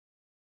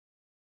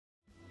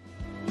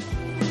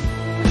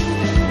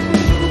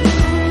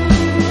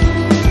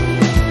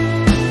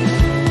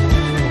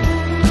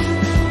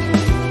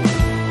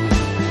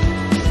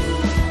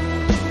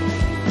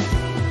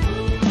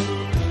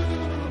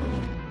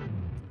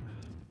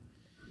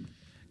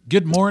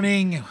Good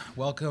morning.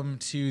 Welcome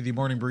to the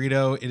Morning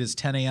Burrito. It is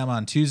 10 a.m.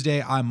 on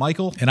Tuesday. I'm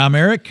Michael. And I'm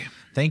Eric.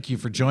 Thank you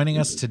for joining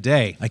us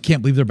today. I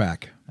can't believe they're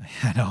back.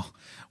 I know.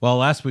 Well,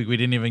 last week we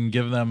didn't even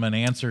give them an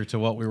answer to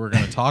what we were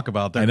going to talk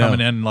about. They're I know.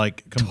 coming in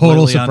like completely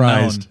Total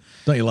surprised. unknown.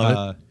 Don't you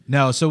love it?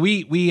 No, so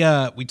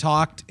we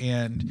talked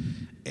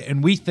and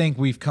we think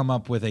we've come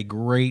up with a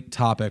great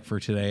topic for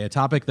today. A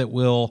topic that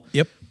will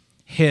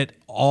hit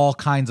all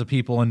kinds of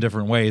people in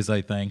different ways, I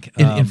think.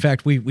 In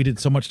fact, we did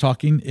so much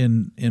talking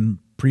in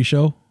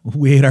pre-show.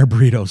 We ate our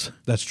burritos.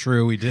 That's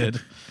true. We did.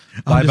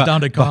 I'm just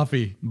down to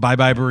coffee.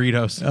 Bye-bye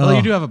burritos. Well,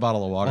 you do have a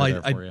bottle of water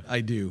there for you.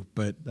 I do,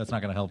 but That's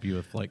not going to help you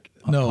with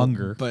hunger.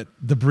 hunger. But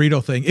the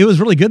burrito thing, it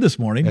was really good this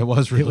morning. It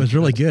was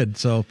really good.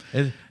 So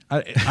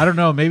I don't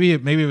know. Maybe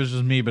it was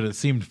just me, but it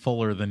seemed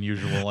fuller than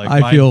usual. Like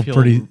I feel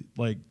pretty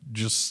like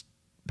just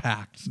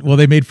packed. Well,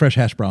 they made fresh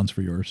hash browns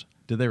for yours.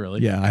 Did they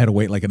really? Yeah, I had to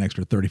wait like an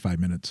extra 35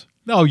 minutes.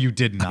 No, you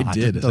did not. I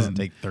did. It doesn't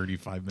take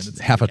 35 minutes.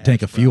 Half a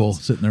tank of fuel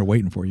sitting there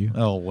waiting for you.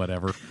 Oh,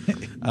 whatever.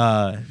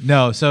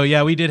 No, so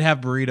yeah, we did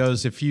have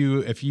burritos. If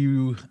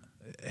you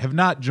have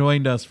not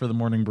joined us for the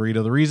morning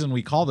burrito, the reason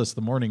we call this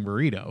the morning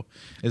burrito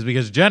is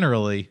because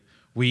generally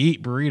we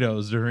eat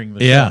burritos during the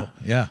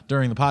show,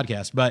 during the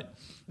podcast, but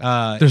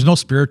there's no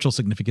spiritual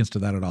significance to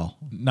that at all.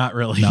 Not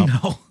really.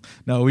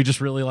 No, we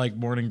just really like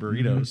morning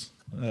burritos.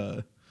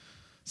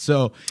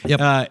 So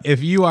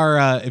if you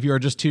are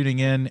just tuning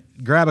in,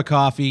 grab a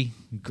coffee,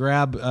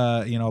 grab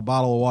a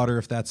bottle of water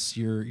if that's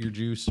your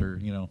juice, or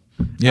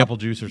apple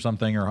juice or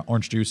something, or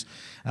orange juice.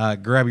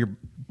 Grab your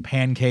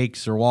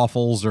pancakes or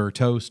waffles or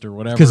toast or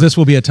whatever. Because this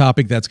will be a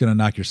topic that's going to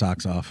knock your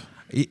socks off.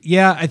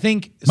 Yeah, I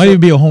think might even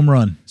be a home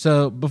run.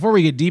 So before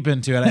we get deep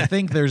into it, I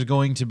think there's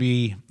going to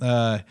be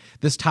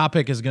this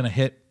topic is going to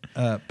hit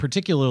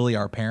particularly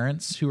our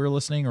parents who are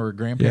listening, or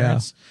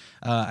grandparents.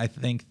 I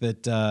think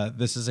that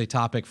this is a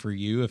topic for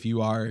you if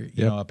you are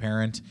a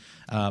parent,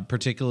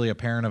 particularly a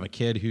parent of a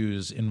kid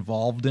who's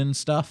involved in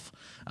stuff.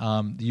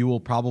 You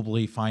will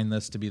probably find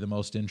this to be the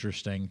most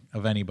interesting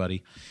of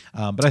anybody.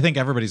 But I think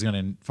everybody's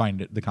going to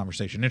find the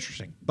conversation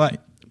interesting.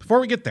 But before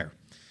we get there,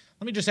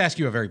 let me just ask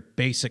you a very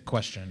basic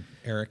question,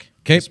 Eric,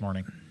 this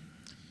morning.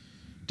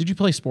 Did you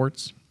play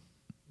sports?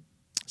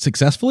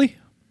 Successfully?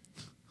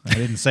 I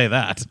didn't say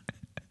that.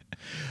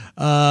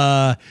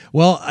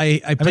 Well,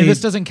 I played. I mean,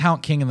 this doesn't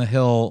count King of the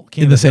Hill,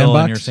 in the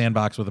sandbox? in your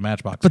sandbox with a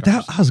matchbox. But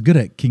I was good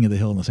at King of the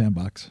Hill in the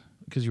sandbox.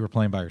 Because you were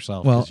playing by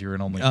yourself. Well, because you were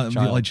an only child. The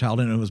only child,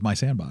 and it was my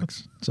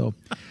sandbox. So,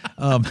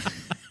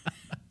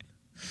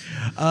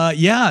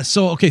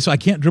 So I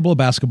can't dribble a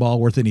basketball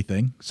worth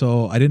anything.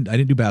 So I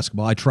didn't do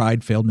basketball. I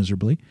tried, failed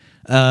miserably.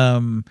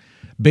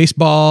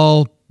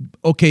 Baseball,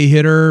 okay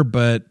hitter,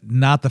 but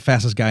not the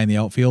fastest guy in the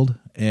outfield.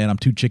 And I'm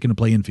too chicken to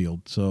play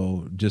infield.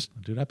 So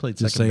I played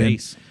second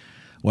base.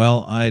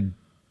 Well,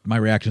 my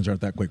reactions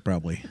aren't that quick,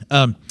 probably.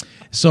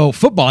 So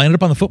football, I ended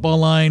up on the football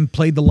line,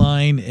 played the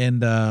line,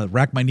 and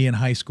racked my knee in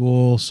high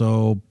school.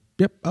 So,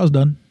 I was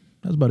done.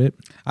 That was about it.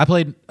 I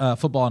played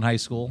football in high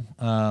school.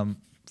 I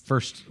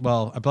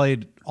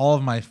played all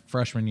of my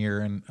freshman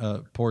year and a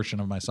portion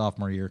of my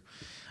sophomore year.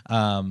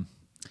 And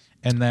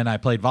then I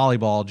played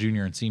volleyball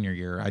junior and senior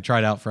year. I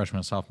tried out freshman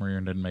and sophomore year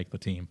and didn't make the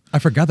team. I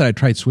forgot that I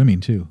tried swimming,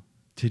 too.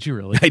 Did you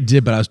really? I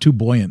did, but I was too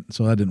buoyant,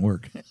 so that didn't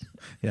work.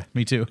 Yeah,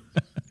 me too.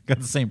 Got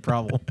the same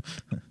problem.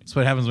 That's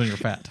what happens when you're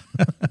fat.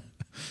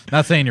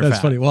 Not saying you're fat.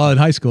 That's funny. Well, in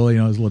high school, it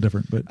was a little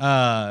different.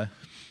 But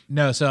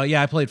no, so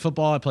I played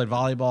football. I played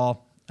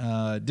volleyball.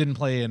 Didn't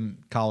play in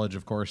college,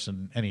 of course,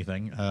 in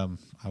anything.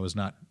 I was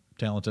not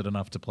talented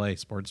enough to play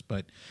sports,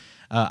 but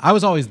I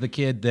was always the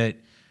kid that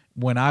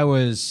when I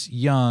was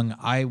young,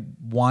 I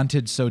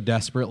wanted so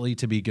desperately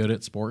to be good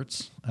at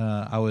sports.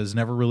 I was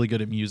never really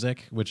good at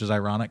music, which is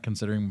ironic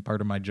considering part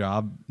of my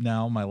job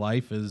now, my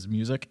life is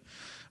music.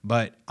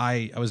 But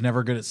I was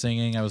never good at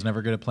singing. I was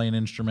never good at playing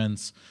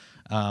instruments.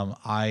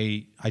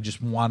 I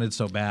just wanted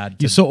so bad.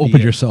 You so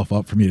opened yourself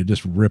up for me to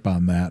just rip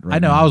on that. Right I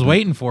know. Now, I was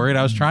waiting for it.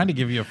 I was trying to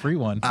give you a free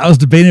one. I was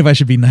debating if I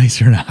should be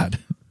nice or not.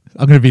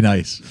 I'm going to be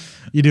nice.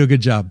 You do a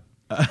good job.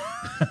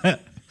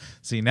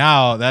 See,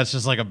 now that's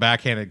just like a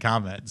backhanded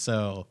comment.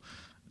 So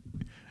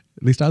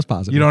at least I was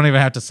positive. You don't even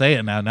have to say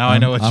it now. Now I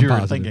know what you were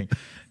positive. thinking.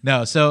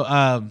 No, so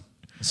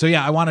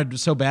I wanted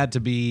so bad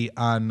to be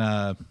on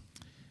a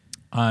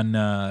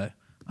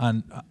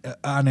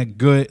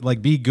good,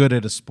 like, be good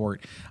at a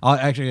sport.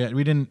 Actually,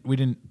 we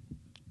didn't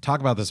talk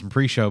about this in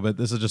pre-show, but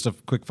this is just a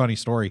quick funny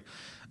story.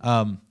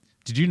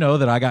 Did you know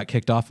that I got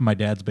kicked off of my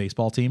dad's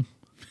baseball team?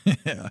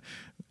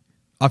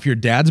 Off your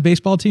dad's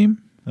baseball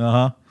team?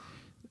 Uh-huh.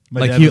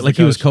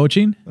 He was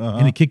coaching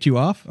and he kicked you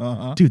off?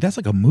 Dude, that's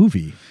like a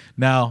movie.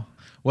 Now,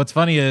 what's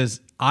funny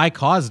is I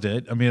caused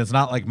it. I mean, it's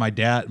not like my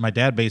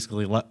dad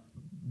basically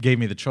gave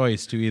me the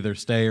choice to either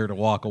stay or to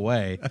walk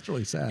away. That's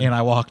really sad. And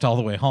I walked all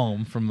the way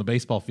home from the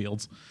baseball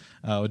fields,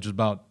 which is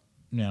about,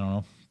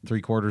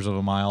 3/4 of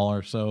a mile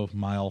or so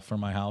from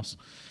my house.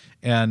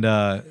 And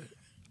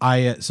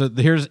here's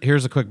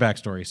a quick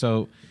backstory.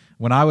 So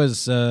when I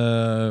was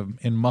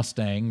in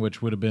Mustang,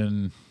 which would have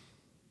been,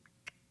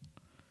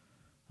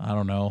 I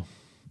don't know,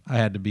 I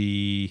had to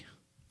be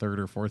third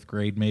or fourth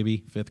grade,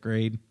 maybe fifth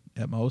grade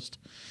at most.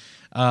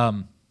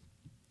 I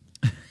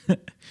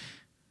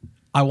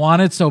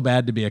wanted so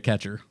bad to be a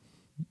catcher.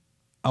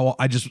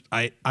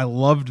 I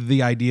loved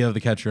the idea of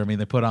the catcher. I mean,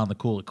 they put on the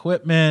cool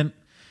equipment.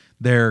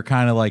 They're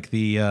kind of like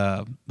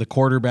the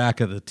quarterback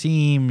of the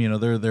team. You know,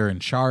 they're in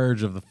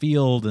charge of the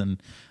field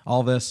and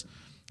all this.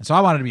 And so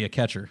I wanted to be a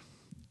catcher.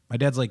 My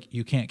dad's like,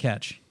 you can't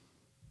catch.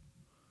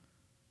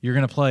 You're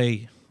gonna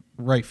play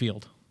right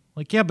field.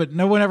 Like, yeah, but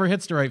no one ever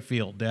hits to right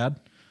field, Dad.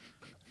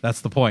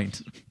 That's the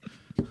point.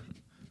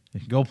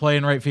 Go play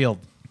in right field.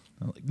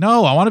 I'm like,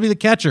 no, I want to be the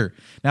catcher.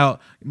 Now,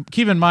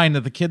 keep in mind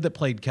that the kid that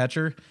played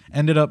catcher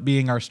ended up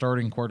being our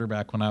starting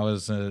quarterback when I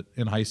was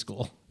in high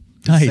school.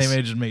 Nice. Same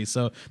age as me.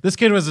 So this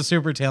kid was a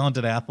super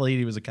talented athlete.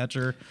 He was a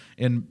catcher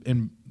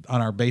on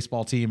our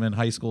baseball team in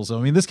high school. So,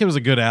 I mean, this kid was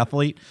a good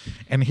athlete.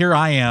 And here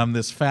I am,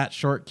 this fat,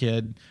 short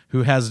kid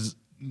who has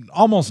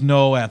almost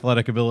no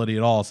athletic ability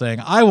at all,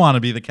 saying, I want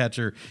to be the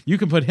catcher. You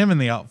can put him in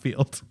the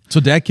outfield. So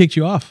Dad kicked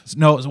you off?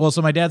 No. Well,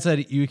 so my dad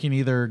said, you can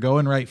either go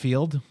in right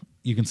field,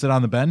 you can sit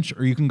on the bench,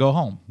 or you can go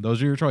home.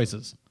 Those are your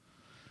choices.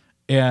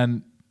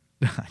 And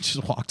I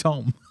just walked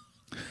home.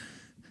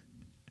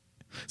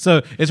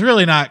 So it's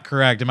really not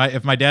correct.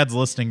 If my dad's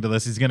listening to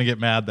this, he's going to get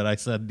mad that I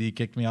said he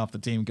kicked me off the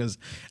team, because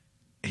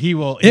he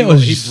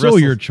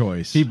bristles, your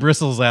choice. He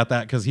bristles at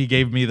that because he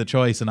gave me the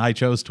choice and I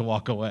chose to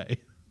walk away.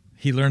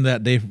 He learned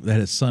that day that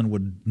his son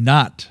would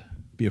not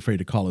be afraid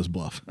to call his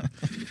bluff.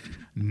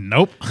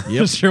 Nope.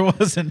 Yep. Sure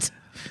wasn't.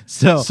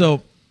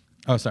 So,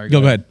 oh, sorry. Go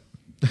ahead.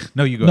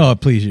 No, you go. No,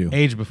 ahead. please you.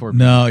 Age before me.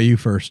 No, you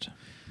first.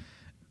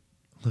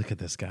 Look at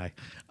this guy.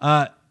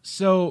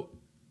 So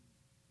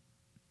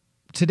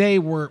today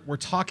we're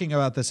talking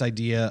about this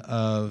idea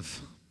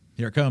of,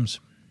 here it comes,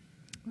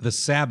 the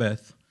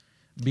Sabbath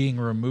being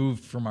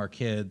removed from our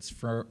kids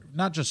for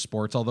not just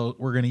sports, although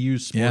we're going to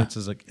use sports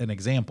as an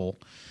example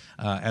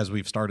as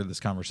we've started this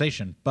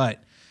conversation.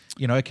 But,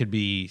 you know, it could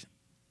be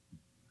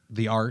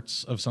the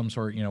arts of some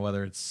sort, you know,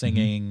 whether it's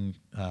singing,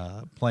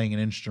 playing an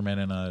instrument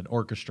in an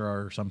orchestra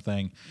or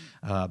something,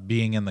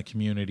 being in the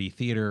community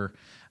theater.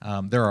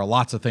 There are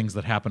lots of things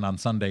that happen on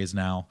Sundays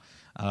now,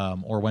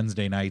 or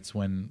Wednesday nights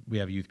when we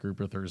have youth group,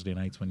 or Thursday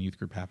nights when youth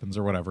group happens,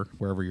 or whatever,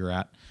 wherever you're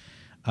at.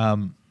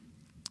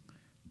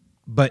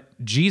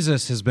 But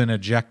Jesus has been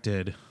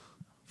ejected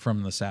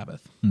from the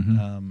Sabbath.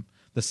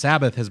 The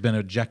Sabbath has been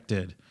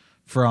ejected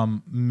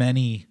from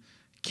many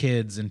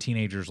kids' and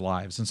teenagers'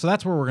 lives. And so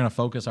that's where we're going to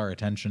focus our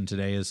attention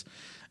today, is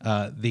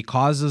the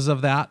causes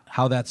of that,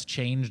 how that's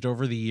changed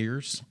over the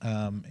years.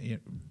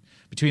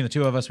 Between the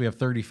two of us, we have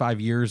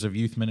 35 years of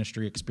youth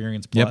ministry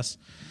experience plus.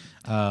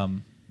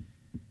 And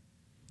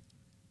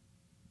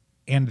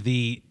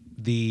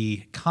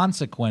the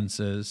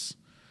consequences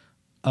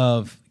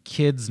of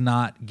kids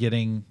not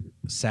getting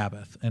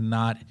Sabbath and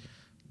not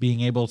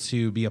being able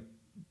to be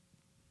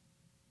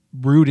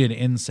rooted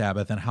in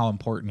Sabbath and how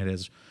important it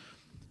is.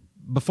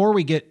 Before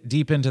we get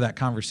deep into that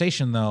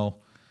conversation, though,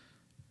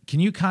 can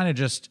you kind of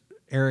just,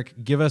 Eric,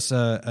 give us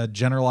a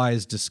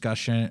generalized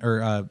discussion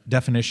or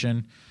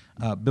definition,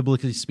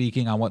 biblically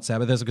speaking, on what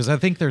Sabbath is? Because I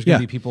think there's going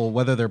to be people,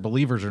 whether they're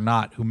believers or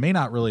not, who may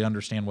not really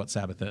understand what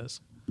Sabbath is.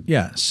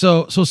 Yeah.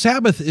 So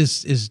Sabbath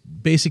is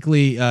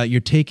basically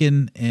you're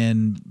taking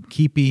and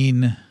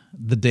keeping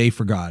the day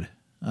for God.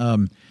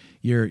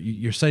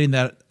 You're setting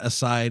that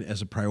aside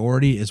as a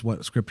priority, is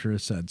what Scripture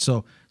has said.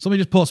 So let me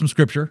just pull up some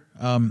Scripture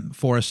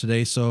for us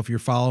today. So if you're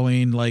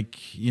following,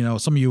 like, you know,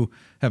 some of you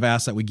have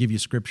asked that we give you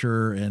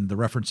Scripture and the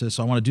references,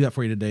 so I want to do that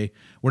for you today.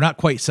 We're not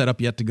quite set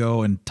up yet to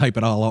go and type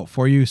it all out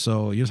for you,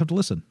 so you just have to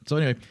listen. So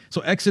anyway,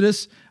 so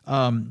Exodus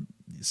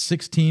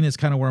 16 is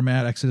kind of where I'm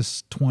at.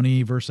 Exodus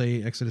 20, verse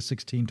 8, Exodus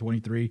 16,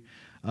 23.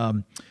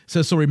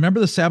 Says, so remember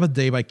the Sabbath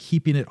day by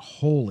keeping it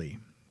holy.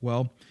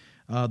 Well,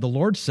 the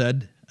Lord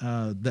said,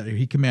 that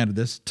he commanded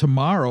this,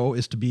 tomorrow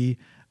is to be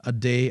a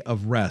day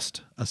of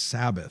rest, a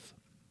Sabbath,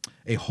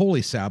 a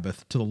holy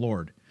Sabbath to the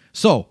Lord.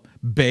 So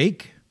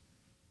bake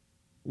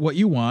what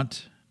you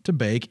want to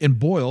bake and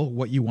boil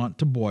what you want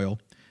to boil.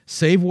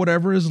 Save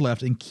whatever is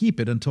left and keep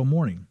it until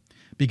morning,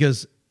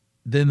 because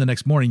then the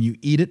next morning you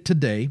eat it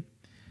today,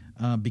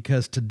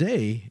 because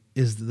today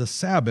is the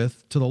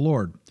Sabbath to the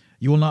Lord.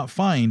 You will not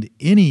find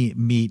any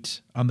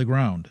meat on the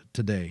ground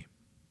today.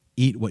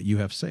 Eat what you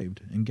have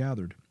saved and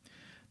gathered.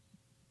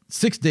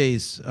 6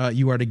 days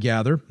you are to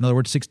gather. In other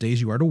words, 6 days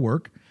you are to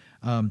work.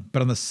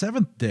 But on the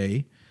seventh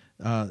day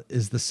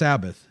is the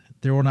Sabbath.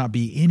 There will not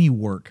be any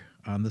work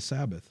on the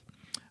Sabbath.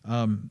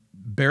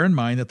 Bear in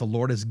mind that the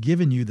Lord has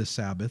given you the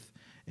Sabbath,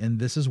 and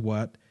this is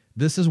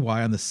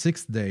why on the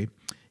sixth day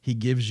he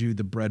gives you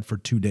the bread for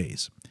 2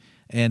 days.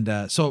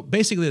 And so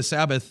basically the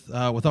Sabbath,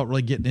 without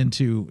really getting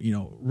into, you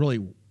know, really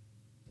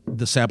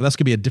the Sabbath, that's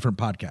going to be a different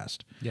podcast.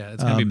 Yeah,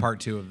 it's going to be part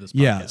 2 of this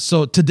podcast. Yeah,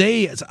 so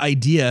today's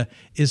idea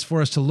is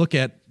for us to look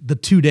at the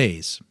 2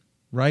 days,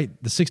 right?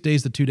 The 6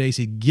 days, the 2 days.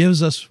 He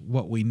gives us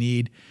what we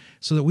need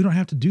so that we don't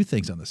have to do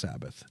things on the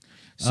Sabbath.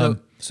 So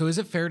is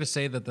it fair to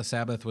say that the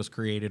Sabbath was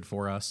created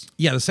for us?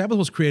 Yeah, the Sabbath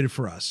was created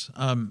for us.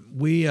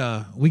 We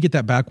get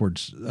that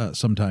backwards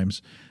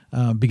sometimes.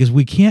 because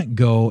we can't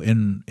go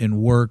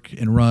and work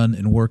and run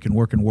and work and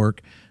work and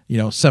work,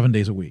 7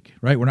 days a week,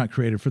 right? We're not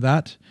created for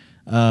that.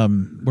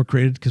 We're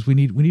created because we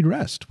need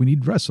rest. We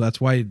need rest. So that's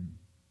why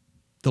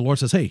the Lord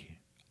says, "Hey,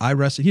 I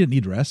rested." He didn't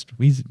need rest.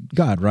 He's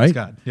God, right? He's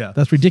God. Yeah,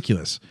 that's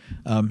ridiculous.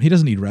 He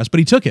doesn't need rest, but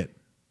he took it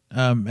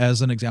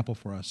as an example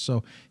for us.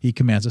 So he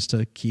commands us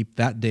to keep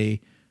that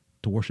day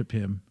to worship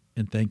him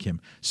and thank him.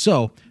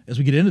 So as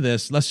we get into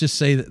this, let's just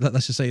say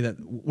that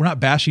we're not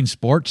bashing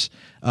sports.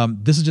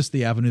 This is just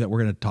the avenue that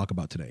we're going to talk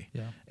about today.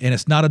 Yeah. And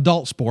it's not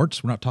adult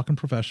sports. We're not talking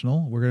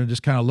professional. We're going to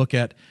just kind of look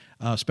at,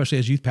 especially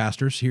as youth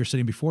pastors here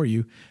sitting before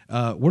you,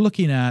 we're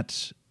looking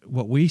at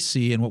what we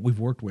see and what we've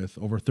worked with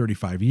over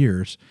 35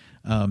 years.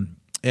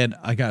 And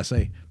I got to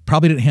say,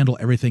 probably didn't handle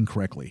everything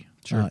correctly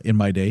in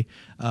my day.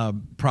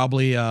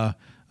 Probably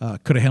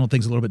could have handled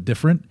things a little bit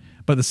different.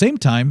 But at the same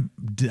time,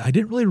 I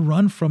didn't really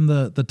run from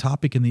the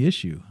topic and the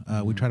issue.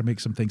 We try to make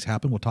some things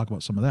happen. We'll talk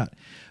about some of that.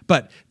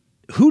 But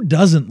who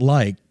doesn't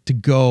like to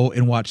go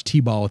and watch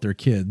T-ball with their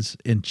kids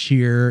and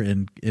cheer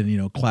and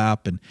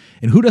clap? And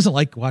who doesn't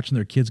like watching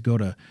their kids go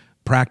to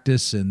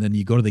practice and then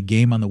you go to the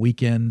game on the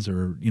weekends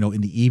or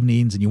in the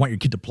evenings and you want your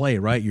kid to play,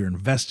 right? You're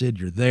invested,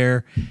 you're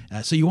there,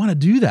 so you want to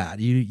do that.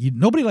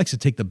 Nobody likes to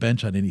take the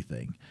bench on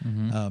anything.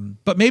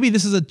 But maybe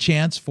this is a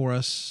chance for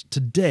us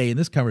today in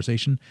this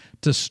conversation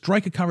to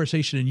strike a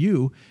conversation in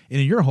you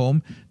and in your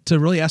home to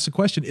really ask the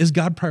question: is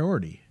God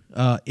priority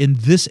in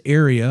this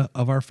area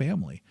of our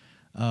family?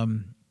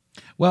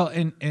 Well,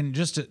 and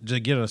just to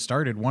get us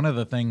started, one of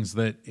the things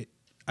that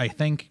I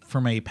think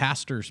from a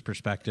pastor's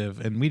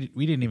perspective, and we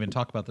didn't even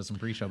talk about this in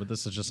pre-show, but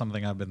this is just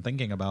something I've been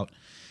thinking about.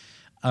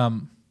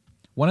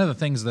 One of the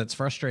things that's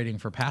frustrating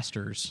for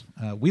pastors,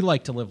 we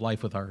like to live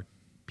life with our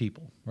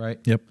people, right?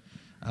 Yep.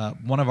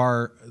 One of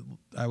our,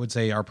 I would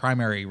say, our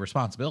primary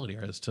responsibility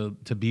is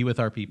to be with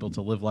our people,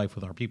 to live life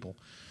with our people.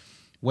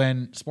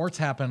 When sports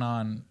happen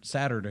on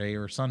Saturday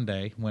or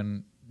Sunday,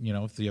 when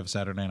if you have a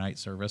Saturday night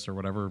service or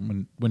whatever,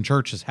 when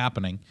church is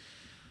happening,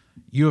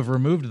 you have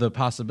removed the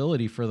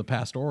possibility for the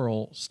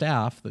pastoral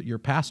staff, that your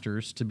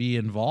pastors, to be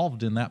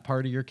involved in that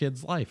part of your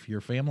kid's life, your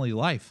family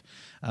life,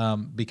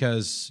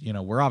 because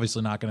we're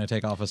obviously not going to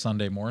take off a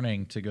Sunday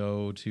morning to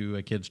go to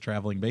a kid's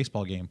traveling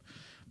baseball game,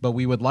 but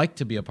we would like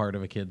to be a part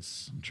of a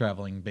kid's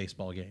traveling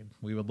baseball game.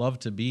 We would love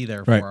to be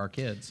there for our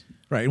kids,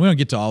 right? And we don't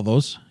get to all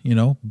those,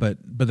 but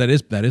that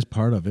is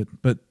part of it.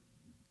 But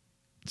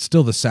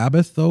still, the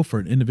Sabbath, though, for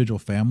an individual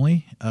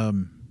family,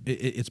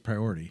 it's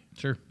priority.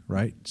 Sure,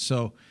 right?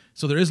 So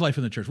there is life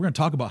in the church. We're going to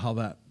talk about how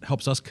that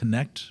helps us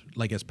connect,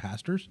 like as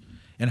pastors,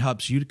 and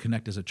helps you to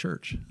connect as a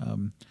church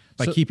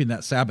by keeping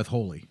that Sabbath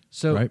holy.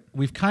 So right?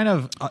 We've kind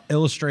of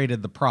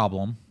illustrated the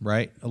problem,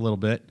 right, a little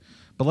bit,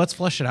 but let's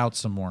flesh it out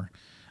some more.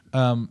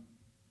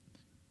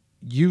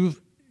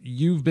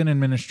 You've been in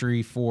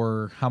ministry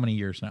for how many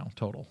years now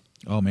total?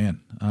 Oh man,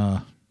 do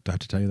I have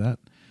to tell you that?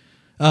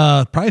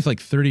 Probably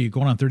like 30,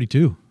 going on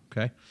 32.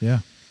 Okay,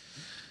 yeah.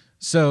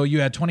 So you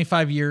had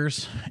 25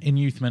 years in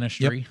youth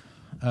ministry.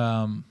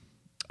 Yep.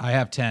 I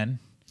have 10.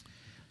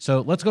 So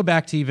let's go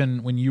back to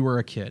even when you were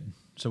a kid.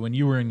 So when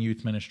you were in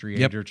youth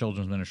ministry age or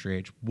children's ministry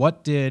age,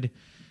 what did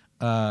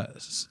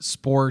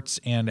sports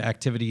and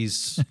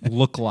activities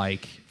look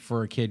like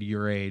for a kid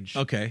your age?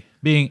 Okay.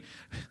 Being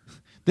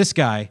this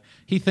guy,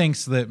 he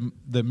thinks that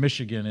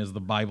Michigan is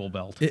the Bible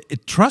Belt.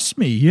 Trust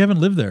me, you haven't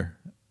lived there.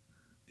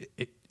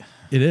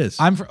 It is.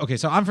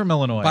 So I'm from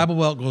Illinois. Bible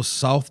Belt goes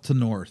south to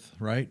north,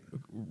 right?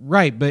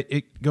 Right, but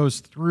it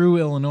goes through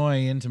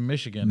Illinois into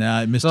Michigan. Nah,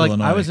 I missed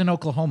Illinois. I was in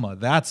Oklahoma.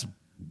 That's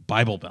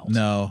Bible Belt.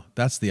 No,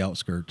 that's the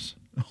outskirts.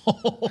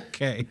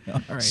 Okay.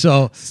 All right.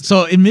 So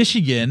in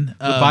Michigan,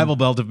 the Bible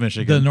Belt of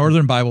Michigan, the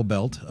northern Bible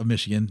Belt of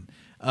Michigan,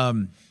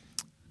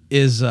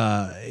 is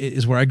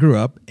where I grew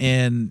up.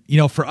 And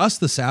for us,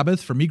 the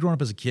Sabbath, for me growing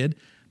up as a kid,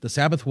 the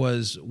Sabbath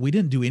was, we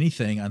didn't do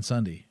anything on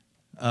Sunday.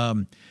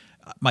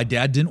 My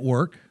dad didn't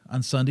work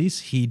on Sundays.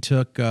 He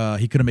could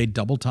have made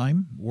double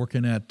time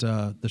working at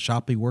the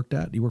shop he worked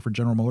at. He worked for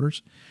General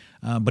Motors,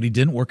 but he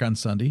didn't work on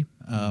Sunday.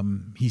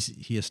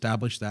 He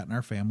established that in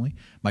our family.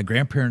 My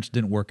grandparents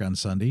didn't work on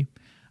Sunday.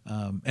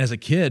 As a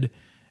kid,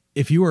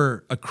 if you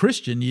were a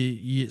Christian,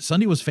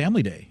 Sunday was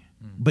family day.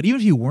 But even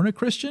if you weren't a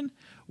Christian,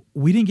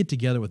 we didn't get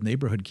together with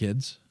neighborhood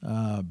kids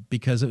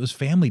because it was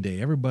family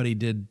day. Everybody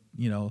did,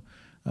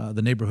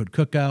 the neighborhood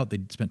cookout. They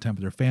spent time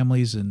with their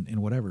families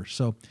and whatever.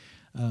 So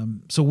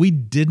we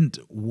didn't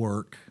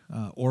work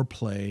or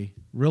play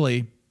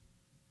really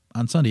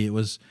on Sunday. It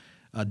was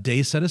a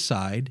day set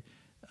aside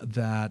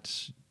to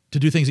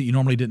do things that you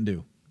normally didn't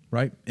do,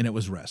 right? And it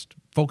was rest,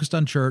 focused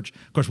on church.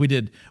 Of course, we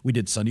did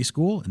Sunday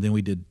school, and then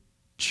we did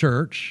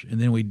church, and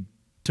then we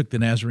took the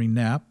Nazarene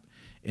nap,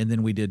 and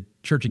then we did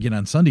church again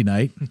on Sunday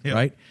night, yep.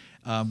 Right?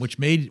 Which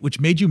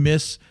made you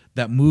miss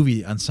that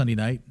movie on Sunday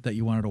night that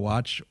you wanted to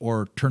watch,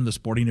 or turn the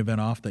sporting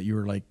event off that you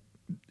were like,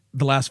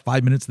 the last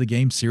 5 minutes of the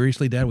game,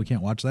 seriously, Dad, we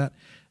can't watch that.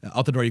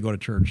 Out the door, you go to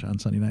church on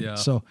Sunday night. Yeah.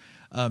 So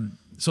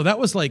that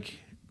was like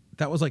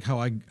how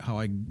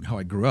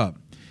I grew up.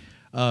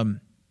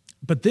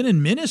 But then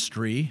in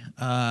ministry,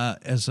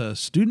 as a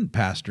student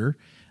pastor,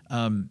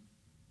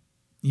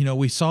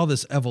 we saw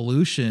this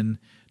evolution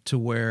to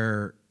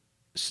where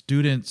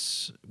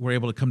students were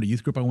able to come to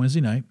youth group on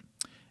Wednesday night,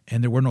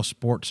 and there were no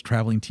sports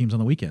traveling teams on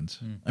the weekends.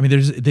 I mean,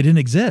 they didn't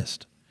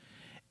exist.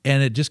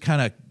 And it just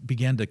kind of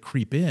began to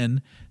creep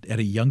in at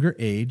a younger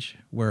age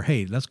where,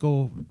 hey, let's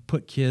go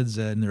put kids,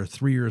 and they're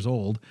 3 years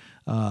old,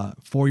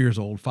 4 years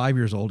old, 5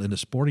 years old into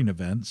sporting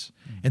events.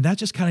 And that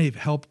just kind of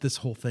helped this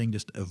whole thing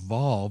just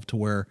evolve to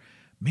where,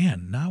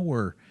 man, now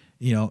we're,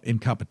 in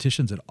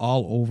competitions at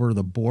all over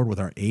the board with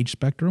our age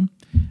spectrum.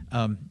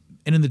 And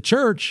in the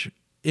church,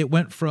 it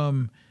went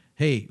from,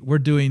 hey, we're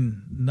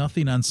doing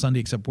nothing on Sunday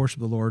except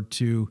worship the Lord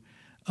to,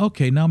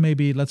 okay, now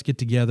maybe let's get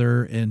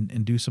together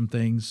and do some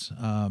things.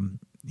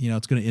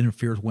 It's going to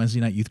interfere with Wednesday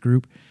night youth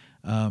group.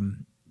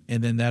 And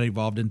then that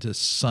evolved into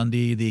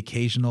Sunday, the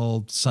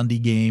occasional Sunday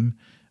game,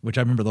 which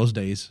I remember those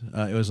days.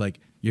 It was like,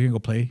 you're going to go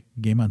play a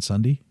game on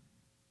Sunday?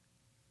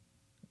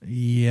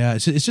 Yeah,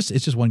 it's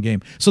just one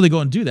game. So they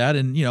go and do that,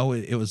 and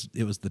it was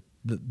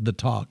the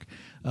talk.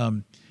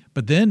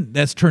 But then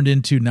that's turned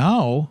into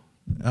now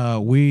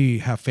we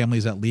have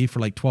families that leave for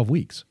like 12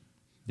 weeks.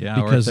 Yeah,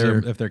 because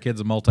if their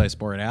kid's a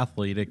multi-sport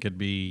athlete, it could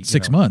be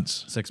 6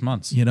 months. 6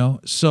 months.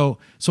 So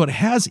it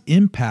has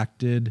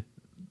impacted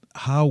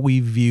how we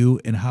view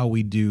and how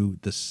we do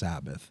the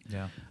Sabbath.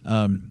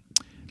 Yeah.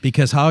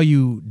 Because how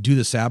you do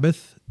the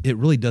Sabbath, it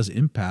really does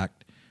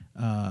impact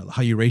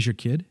how you raise your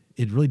kid.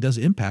 It really does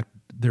impact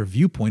their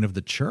viewpoint of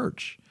the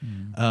church.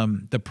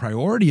 The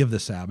priority of the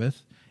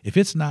Sabbath, if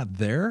it's not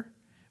there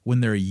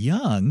when they're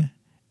young,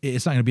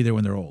 it's not going to be there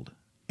when they're old.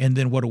 And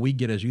then what do we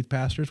get as youth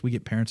pastors? We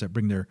get parents that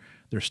bring their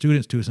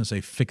students to us and say,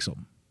 fix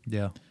them.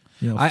 Yeah.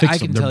 Fix I them.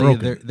 can They're tell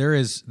broken. you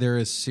there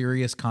is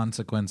serious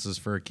consequences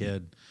for a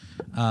kid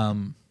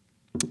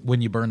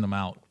when you burn them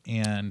out.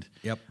 And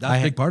that's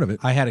a big part of it.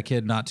 I had a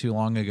kid not too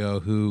long ago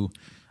who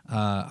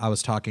I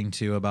was talking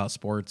to about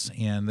sports,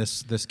 and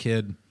this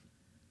kid,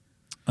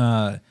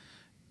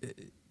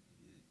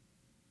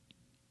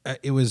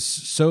 it was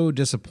so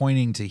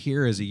disappointing to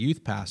hear as a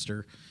youth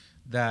pastor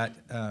that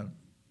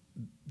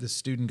the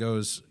student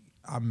goes,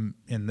 I'm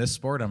in this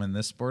sport, I'm in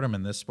this sport, I'm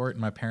in this sport,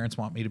 and my parents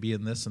want me to be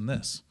in this and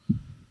this.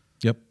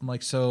 Yep. I'm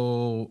like,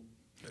 so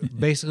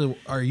basically,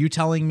 are you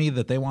telling me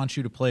that they want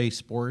you to play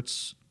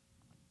sports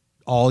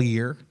all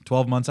year,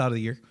 12 months out of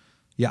the year?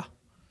 Yeah.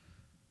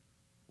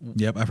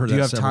 Yep, I've heard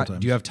that several times.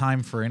 Do you have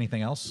time for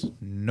anything else?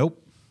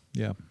 Nope.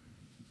 Yeah.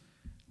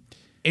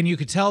 And you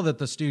could tell that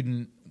the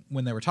student,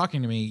 when they were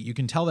talking to me, you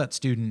can tell that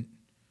student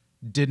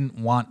didn't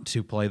want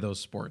to play those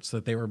sports,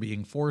 that they were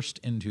being forced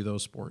into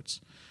those sports.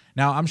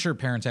 Now, I'm sure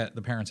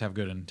the parents have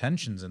good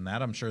intentions in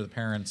that. I'm sure the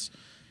parents,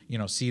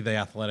 see the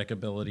athletic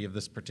ability of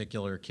this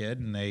particular kid,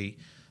 and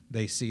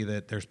they see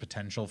that there's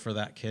potential for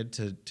that kid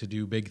to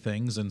do big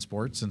things in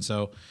sports, and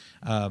so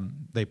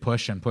they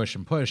push and push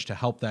and push to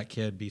help that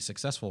kid be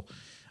successful.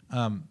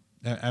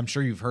 I'm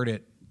sure you've heard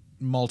it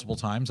multiple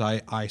times.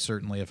 I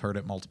certainly have heard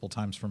it multiple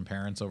times from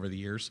parents over the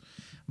years.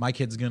 My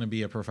kid's going to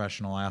be a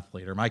professional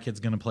athlete, or my kid's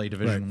going to play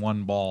Division I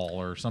ball,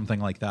 or something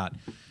like that.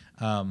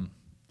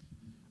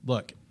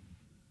 Look,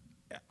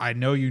 I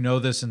know you know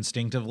this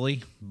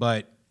instinctively,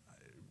 but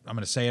I'm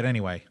going to say it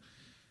anyway.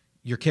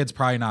 Your kid's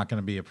probably not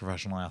going to be a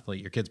professional athlete.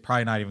 Your kid's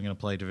probably not even going to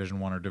play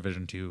Division I or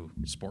Division II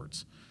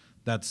sports.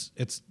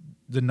 It's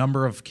the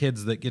number of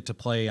kids that get to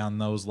play on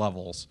those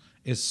levels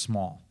is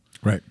small.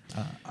 Right.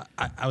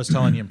 I was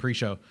telling you in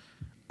pre-show,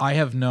 I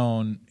have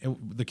known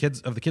the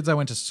kids I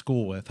went to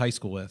school with, high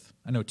school with.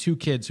 I know 2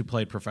 kids who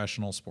played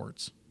professional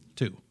sports.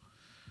 2.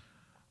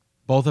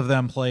 Both of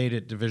them played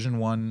at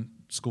Division I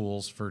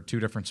schools for 2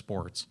 different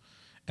sports,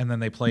 and then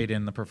they played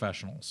in the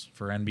professionals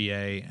for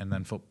NBA and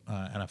then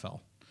NFL,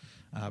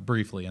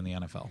 briefly in the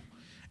NFL.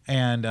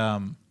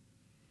 And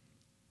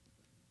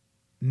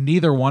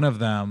neither one of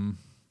them,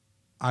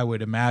 I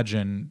would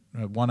imagine,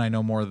 one I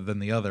know more than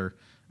the other,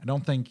 I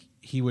don't think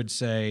he would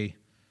say,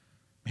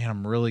 man,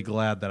 I'm really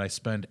glad that I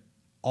spent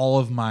all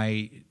of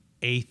my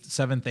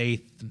 7th,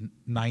 8th,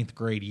 9th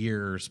grade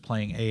years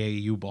playing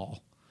AAU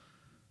ball.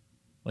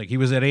 Like, he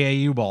was at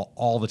AAU ball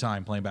all the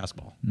time playing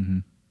basketball. Mm-hmm.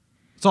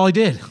 That's all he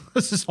did.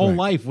 His whole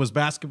life was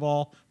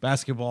basketball,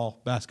 basketball,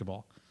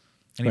 basketball.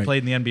 And he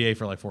played in the NBA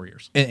for like 4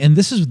 years. And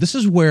this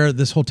is where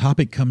this whole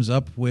topic comes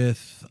up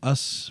with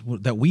us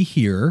that we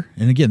hear.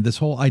 And again, this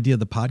whole idea of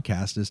the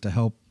podcast is to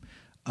help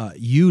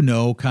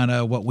kind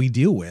of what we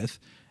deal with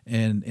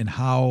and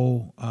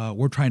how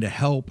we're trying to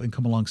help and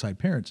come alongside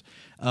parents.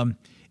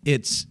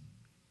 It's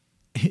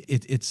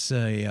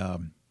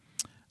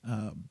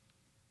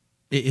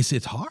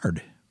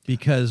hard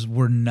because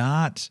we're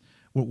not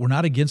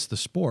against the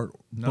sport,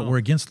 but we're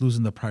against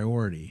losing the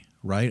priority,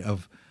 right?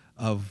 Of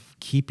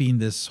keeping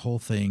this whole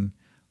thing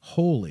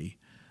holy.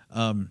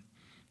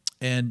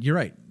 And you're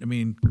right. I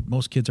mean,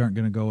 most kids aren't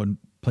going to go and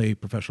play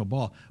professional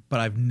ball, but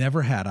I've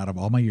never had, out of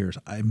all my years,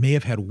 I may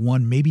have had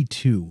 1, maybe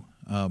 2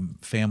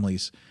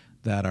 families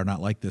that are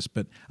not like this,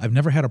 but I've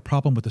never had a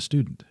problem with a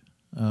student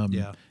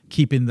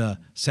keeping the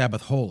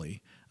Sabbath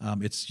holy.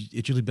 It's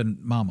usually been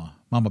Mama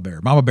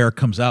Bear. Mama Bear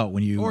comes out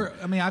when you. Or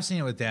I mean, I've seen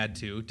it with Dad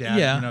too.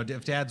 Dad,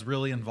 if Dad's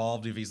really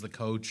involved, if he's the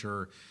coach,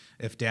 or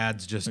if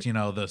Dad's just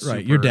the super,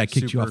 right. Your dad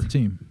kicked you off the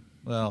team.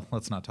 Well,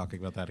 let's not talk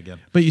about that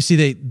again. But you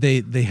see,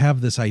 they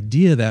have this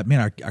idea that,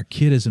 man, our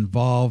kid is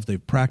involved.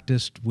 They've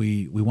practiced.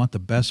 We want the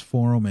best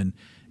for them, and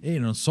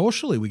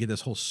socially we get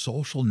this whole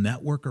social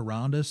network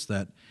around us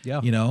that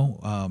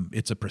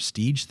it's a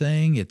prestige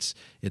thing. It's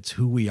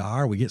who we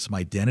are. We get some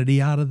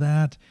identity out of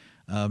that,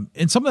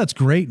 and some of that's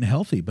great and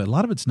healthy, but a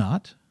lot of it's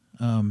not.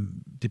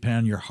 Depending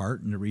on your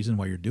heart and the reason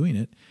why you're doing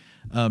it.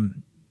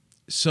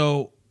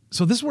 So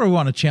this is where we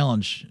want to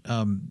challenge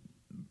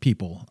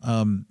people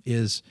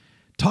is.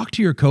 Talk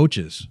to your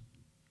coaches,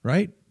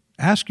 right?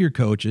 Ask your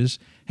coaches,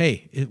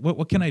 hey,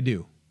 what can I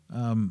do?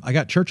 I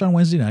got church on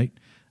Wednesday night.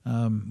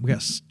 We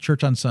got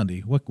church on Sunday.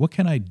 What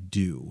can I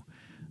do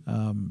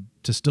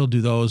to still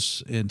do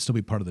those and still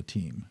be part of the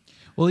team?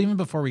 Well, even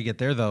before we get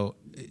there, though,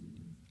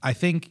 I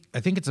think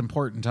it's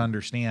important to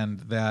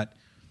understand that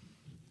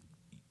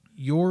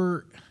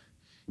you've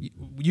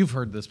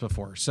heard this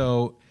before.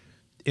 So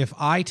if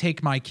I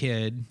take my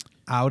kid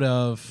out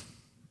of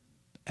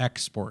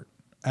X sport,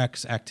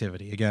 X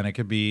activity. Again, it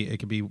could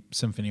be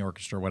symphony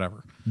orchestra,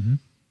 whatever. Mm-hmm.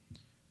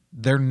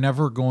 They're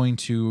never going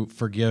to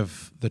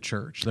forgive the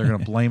church. They're going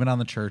to blame it on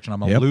the church, and I'm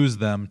going to lose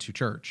them to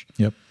church.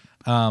 Yep.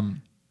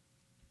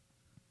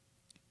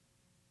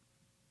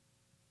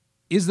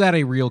 Is that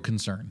a real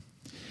concern?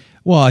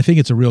 Well, I think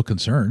it's a real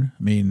concern.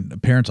 I mean,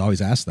 parents always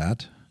ask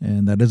that,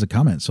 and that is a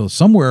comment. So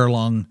somewhere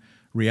along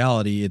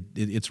reality,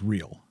 it's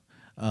real.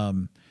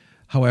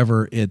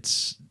 However,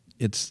 it's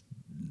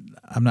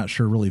I'm not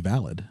sure really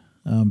valid.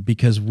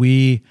 Because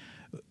we,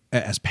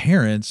 as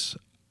parents,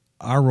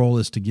 our role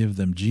is to give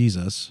them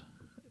Jesus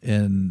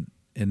and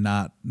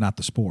not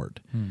the sport.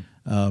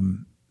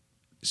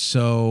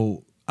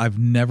 So I've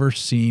never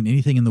seen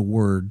anything in the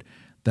Word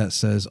that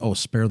says, "Oh,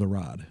 spare the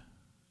rod,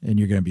 and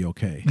you're going to be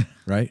okay."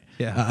 Right?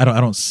 Yeah.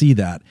 I don't see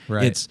that.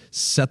 Right. It's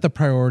set the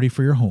priority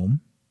for your home,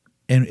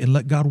 and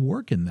let God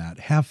work in that.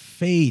 Have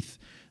faith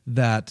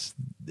that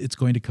it's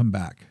going to come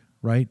back.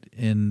 Right?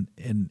 And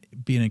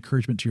be an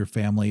encouragement to your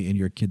family and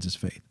your kids'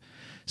 faith.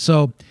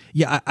 So,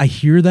 yeah, I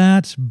hear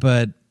that,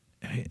 but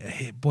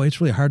boy, it's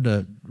really hard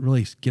to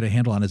really get a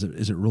handle on. Is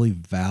it really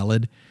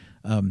valid?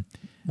 Well,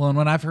 and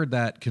when I've heard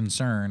that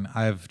concern,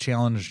 I've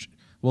challenged.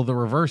 Well, the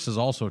reverse is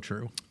also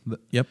true.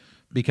 Yep.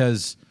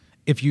 Because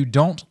if you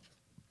don't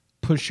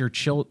push your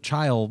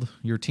child,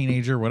 your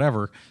teenager,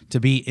 whatever, to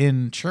be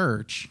in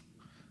church,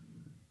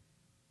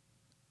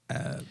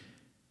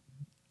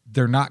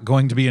 they're not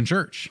going to be in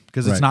church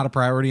because it's not a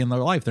priority in their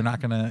life. They're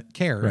not going to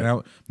care. Right.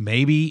 Now,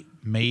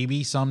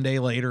 maybe someday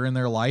later in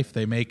their life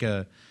they make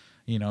a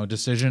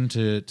decision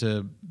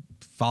to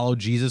follow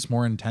Jesus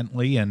more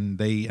intently, and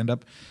they end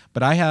up.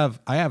 But I have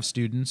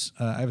students.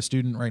 I have a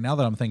student right now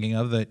that I'm thinking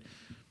of that.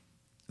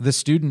 This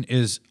student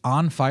is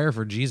on fire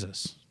for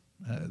Jesus.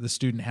 The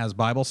student has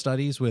Bible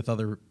studies with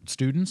other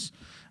students.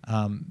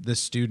 This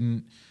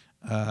student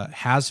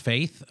has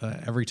faith.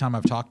 Every time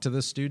I've talked to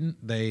this student,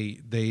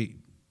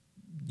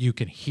 you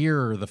can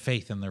hear the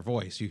faith in their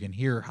voice. You can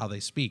hear how they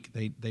speak.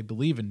 They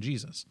believe in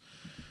Jesus.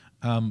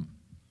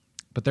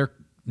 But they're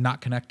not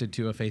connected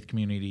to a faith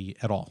community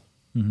at all.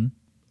 Mm-hmm.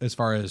 As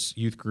far as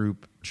youth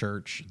group,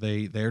 church,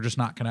 they're just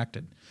not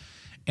connected.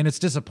 And it's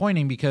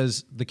disappointing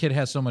because the kid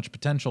has so much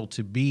potential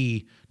to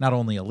be not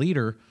only a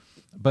leader,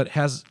 but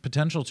has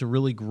potential to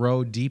really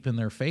grow deep in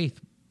their faith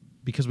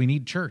because we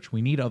need church.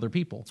 We need other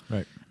people.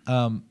 Right.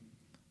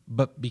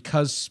 But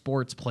because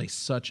sports play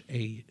such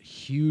a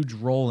huge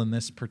role in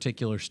this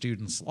particular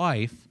student's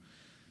life,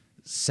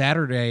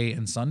 Saturday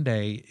and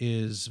Sunday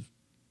is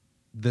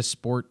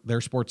their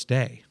sports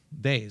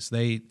days.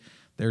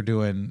 They're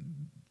doing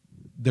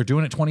it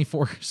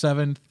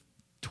 24/7,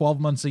 12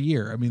 months a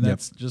year. I mean,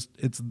 that's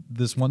it's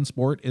this one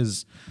sport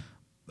is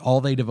all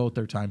they devote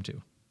their time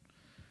to.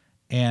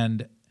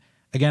 And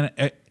again,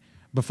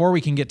 before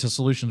we can get to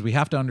solutions, we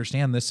have to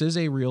understand this is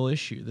a real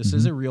issue. This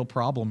is a real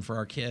problem for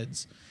our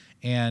kids.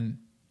 And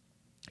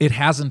it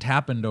hasn't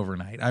happened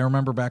overnight. I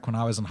remember back when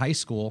I was in high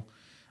school,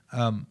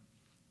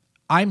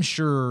 I'm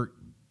sure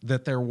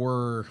that there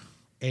were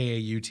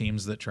AAU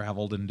teams that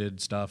traveled and did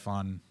stuff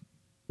on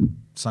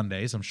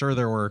Sundays. I'm sure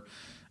there were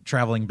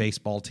traveling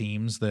baseball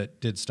teams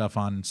that did stuff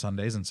on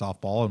Sundays and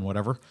softball and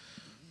whatever.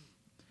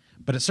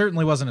 But it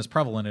certainly wasn't as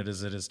prevalent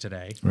as it is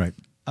today. Right.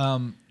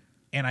 And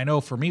I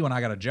know for me, when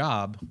I got a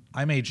job,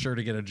 I made sure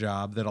to get a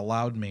job that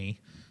allowed me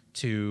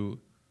to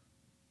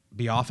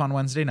be off on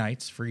Wednesday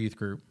nights for youth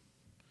group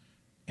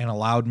and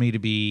allowed me to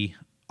be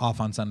off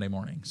on Sunday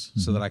mornings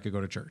so that I could go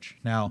to church.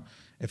 Now,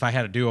 if I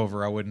had a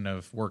do-over, I wouldn't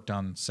have worked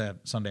on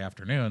Sunday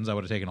afternoons. I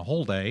would have taken a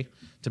whole day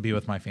to be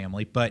with my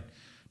family. But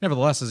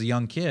nevertheless, as a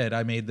young kid,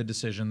 I made the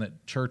decision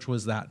that church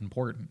was that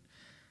important.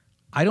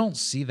 I don't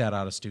see that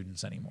out of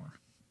students anymore.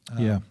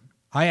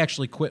 I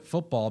actually quit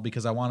football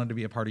because I wanted to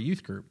be a part of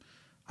youth group.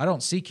 I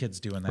don't see kids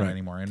doing that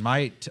anymore. In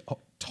my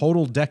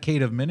total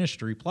decade of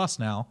ministry plus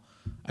now,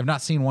 I've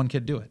not seen one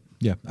kid do it.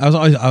 Yeah,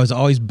 I was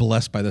always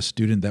blessed by the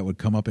student that would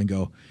come up and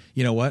go,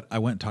 you know what? I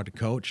went and talked to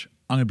coach.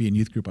 I'm going to be in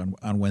youth group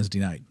on Wednesday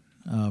night.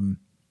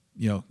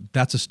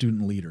 That's a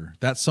student leader.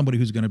 That's somebody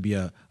who's going to be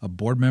a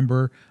board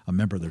member, a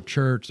member of their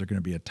church. They're going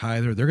to be a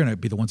tither. They're going to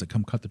be the ones that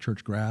come cut the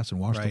church grass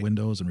and wash the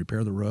windows and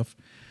repair the roof.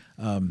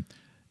 And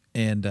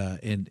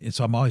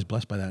so I'm always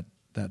blessed by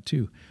that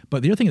too.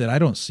 But the other thing that I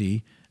don't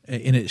see,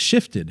 and it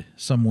shifted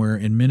somewhere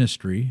in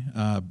ministry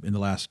in the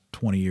last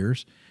 20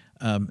 years,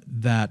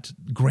 that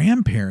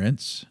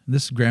grandparents,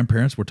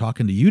 we're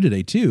talking to you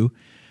today too,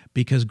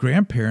 because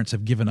grandparents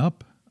have given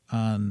up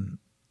on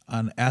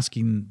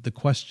asking the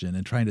question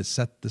and trying to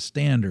set the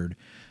standard,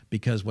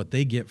 because what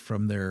they get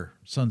from their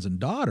sons and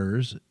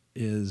daughters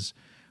is,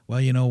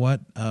 well, you know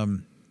what,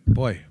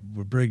 boy,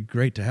 we're very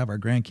great to have our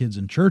grandkids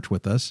in church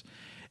with us.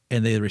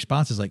 And the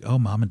response is like, oh,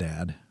 mom and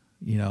dad,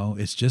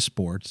 it's just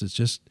sports. It's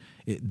just,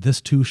 this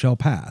too shall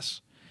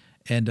pass.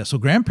 And so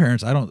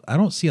grandparents, I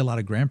don't see a lot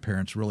of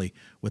grandparents really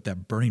with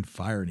that burning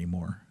fire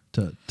anymore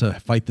to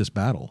fight this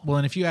battle. Well,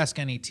 and if you ask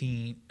any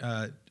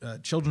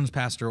children's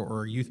pastor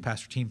or youth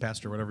pastor, teen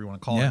pastor, whatever you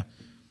want to call it,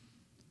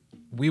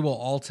 we will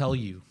all tell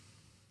you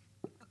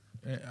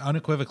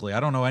unequivocally. I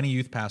don't know any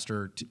youth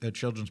pastor,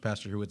 children's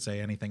pastor who would say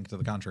anything to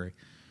the contrary.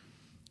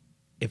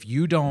 If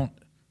you don't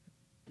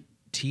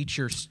teach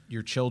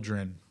your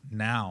children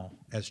now,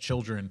 as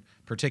children,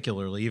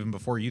 particularly even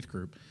before youth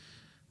group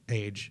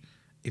age,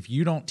 if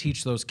you don't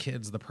teach those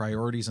kids the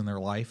priorities in their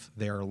life,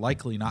 they are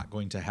likely not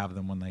going to have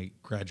them when they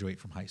graduate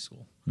from high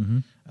school.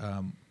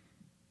 Mm-hmm.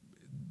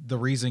 The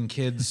reason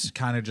kids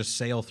kind of just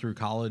sail through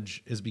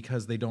college is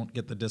because they don't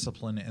get the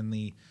discipline and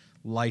the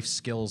life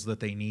skills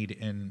that they need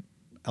in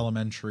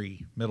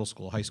elementary, middle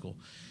school, high school.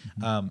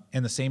 Mm-hmm.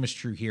 And the same is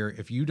true here.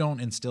 If you don't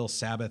instill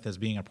Sabbath as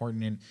being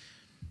important in,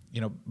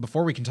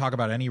 before we can talk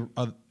about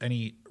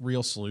any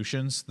real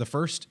solutions, the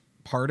first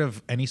part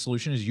of any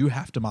solution is you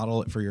have to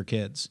model it for your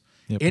kids.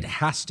 Yep. It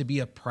has to be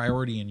a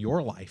priority in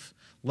your life,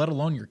 let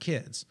alone your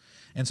kids.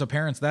 And so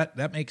parents,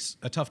 that makes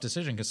a tough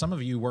decision, because some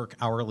of you work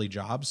hourly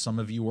jobs. Some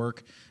of you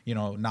work,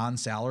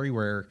 non-salary,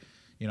 where,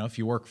 if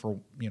you work for,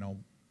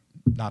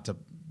 not to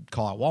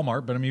call out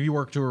Walmart, but I mean, if you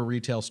work to a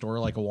retail store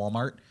like a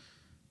Walmart,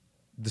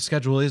 the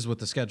schedule is what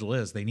the schedule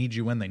is. They need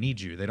you when they need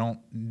you. They don't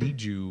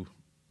need you.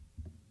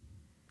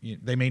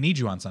 They may need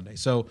you on Sunday.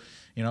 So,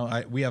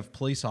 we have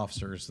police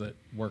officers that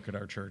work at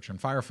our church and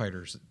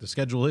firefighters. The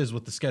schedule is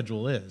what the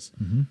schedule is.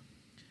 Mm-hmm.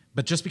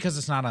 But just because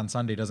it's not on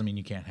Sunday doesn't mean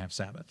you can't have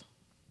Sabbath.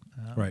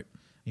 Right.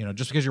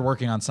 Just because you're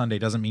working on Sunday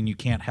doesn't mean you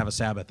can't have a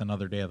Sabbath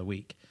another day of the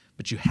week.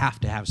 But you have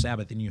to have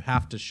Sabbath, and you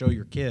have to show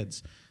your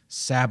kids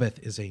Sabbath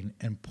is an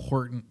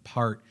important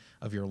part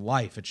of your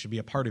life. It should be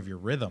a part of your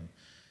rhythm.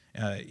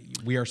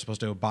 We are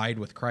supposed to abide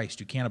with Christ.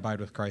 You can't abide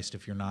with Christ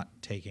if you're not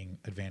taking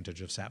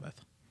advantage of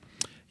Sabbath.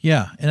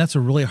 Yeah, and that's a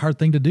really hard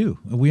thing to do.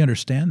 We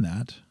understand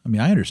that. I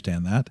mean, I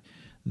understand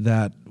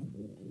that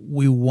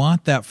we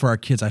want that for our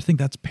kids. I think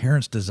that's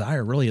parents'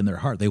 desire really in their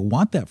heart. They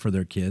want that for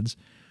their kids.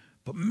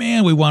 But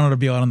man, we want them to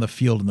be out on the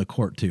field and the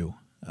court too.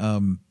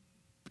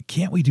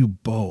 Can't we do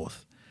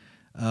both?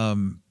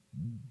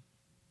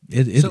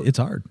 It's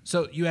hard.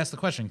 So you asked the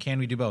question, can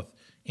we do both?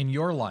 In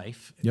your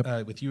life,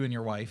 Yep. With you and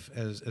your wife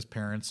as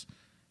parents,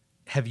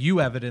 have you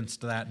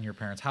evidenced that in your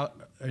parents?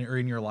 Or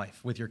in your life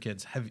with your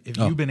kids? Have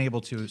you been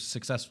able to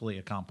successfully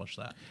accomplish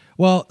that?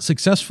 Well,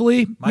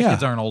 successfully, My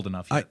kids aren't old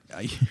enough yet.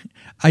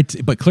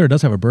 But Claire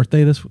does have a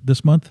birthday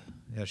this month.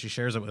 Yeah, she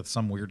shares it with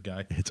some weird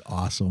guy. It's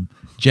awesome.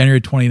 January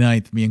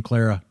 29th, me and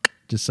Clara,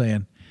 just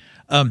saying.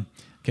 Okay,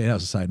 that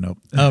was a side note.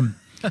 I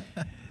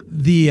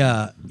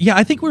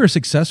think we were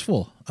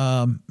successful.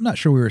 I'm not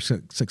sure we were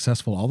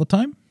successful all the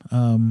time.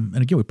 And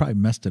again, we probably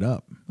messed it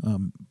up.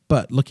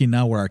 But looking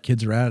now where our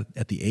kids are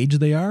at the age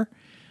they are,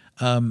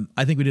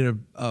 I think we did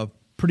a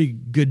pretty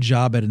good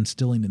job at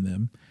instilling in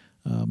them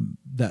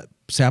that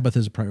Sabbath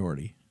is a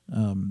priority,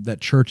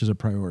 that church is a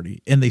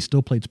priority, and they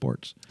still played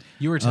sports.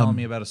 You were telling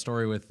me about a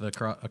story with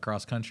a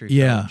cross-country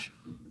coach.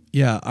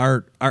 Yeah,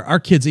 our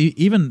kids,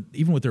 even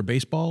with their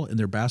baseball and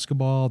their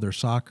basketball, their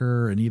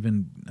soccer, and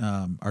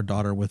even our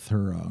daughter with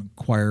her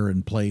choir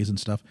and plays and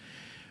stuff,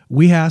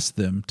 we asked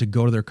them to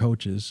go to their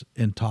coaches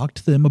and talk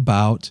to them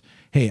about,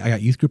 hey, I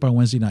got youth group on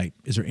Wednesday night.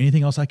 Is there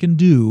anything else I can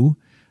do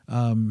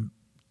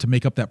to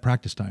make up that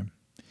practice time?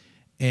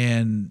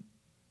 And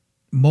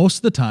most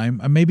of the time,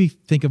 I maybe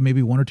think of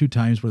maybe one or two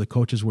times where the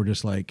coaches were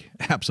just like,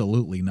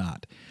 absolutely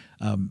not.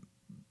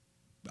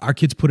 Our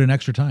kids put in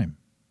extra time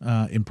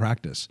in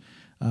practice.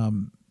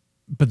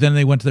 But then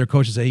they went to their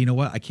coach and say, you know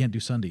what, I can't do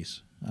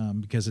Sundays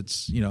because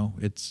it's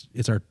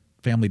our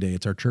family day.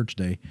 It's our church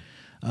day.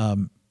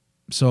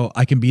 So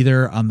I can be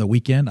there on the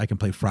weekend. I can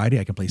play Friday.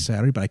 I can play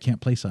Saturday, but I can't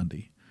play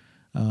Sunday.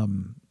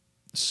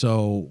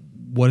 So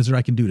what is there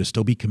I can do to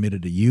still be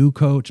committed to you,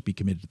 coach, be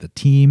committed to the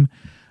team?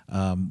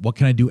 What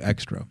can I do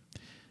extra?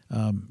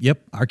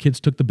 Our kids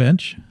took the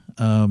bench,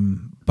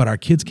 but our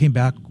kids came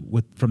back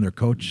from their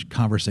coach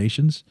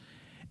conversations,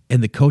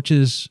 and the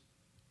coaches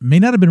may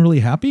not have been really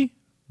happy,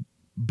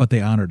 but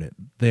they honored it.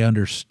 They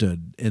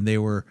understood, and they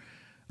were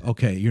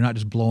okay, you're not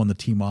just blowing the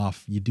team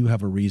off. You do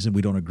have a reason.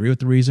 We don't agree with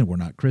the reason. We're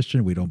not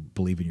Christian. We don't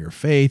believe in your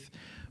faith.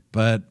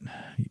 But,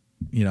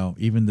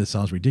 even this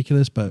sounds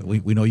ridiculous, but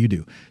we know you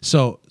do.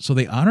 So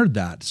they honored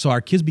that. So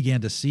our kids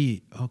began to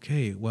see,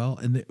 okay, well,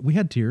 and we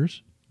had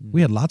tears.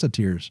 We had lots of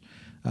tears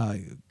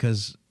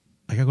because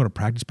I got to go to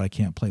practice, but I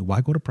can't play.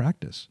 Why go to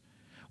practice?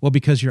 Well,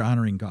 because you're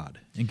honoring God,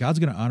 and God's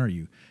going to honor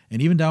you.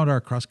 And even down to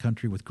our cross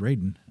country with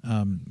Graydon,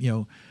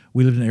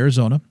 we lived in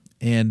Arizona,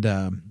 and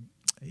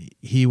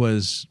he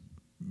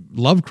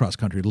loved cross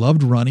country,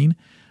 loved running,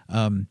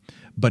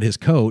 but his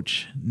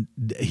coach,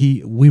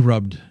 we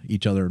rubbed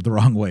each other the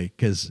wrong way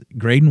because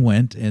Graydon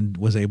went and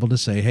was able to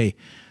say, "Hey,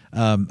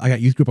 I got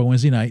youth group on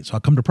Wednesday night, so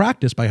I'll come to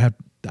practice, but I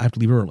have to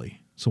leave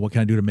early. So what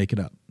can I do to make it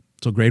up?"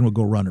 So Graydon would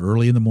go run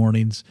early in the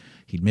mornings.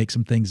 He'd make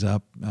some things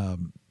up.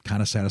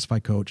 Kind of satisfy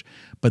coach,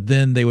 but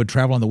then they would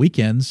travel on the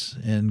weekends,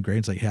 and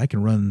Graydon's like, "Hey, I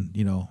can run,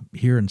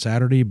 here and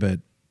Saturday,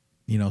 but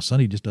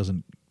Sunday just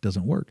doesn't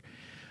work."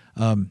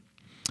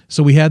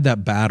 So we had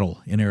that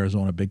battle in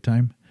Arizona big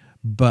time.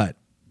 But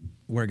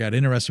where it got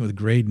interesting with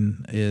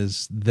Graydon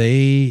is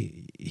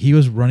he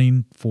was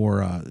running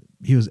for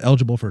he was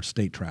eligible for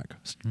state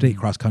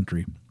cross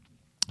country.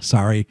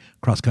 Sorry,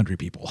 cross country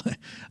people.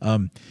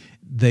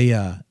 They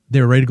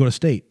were ready to go to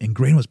state, and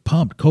Graydon was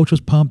pumped. Coach was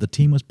pumped. The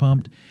team was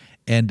pumped.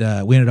 And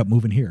we ended up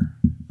moving here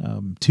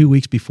 2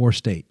 weeks before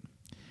state.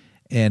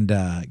 And,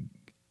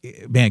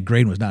 man,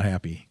 Graydon was not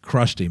happy.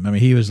 Crushed him. I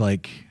mean, he was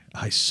like,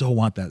 I so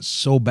want that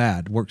so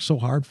bad. Worked so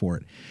hard for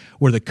it.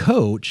 Where the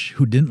coach,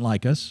 who didn't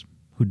like us,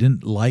 who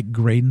didn't like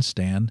Graydon's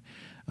stand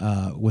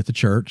with the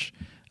church,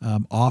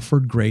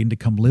 offered Graydon to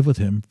come live with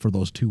him for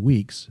those 2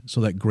 weeks so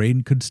that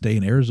Graydon could stay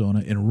in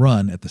Arizona and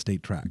run at the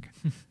state track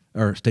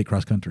or state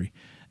cross country.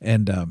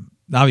 And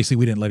obviously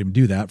we didn't let him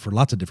do that for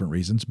lots of different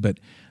reasons, but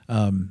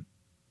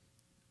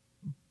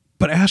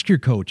ask your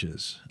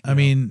coaches. I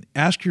mean,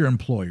 ask your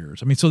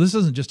employers. I mean, so this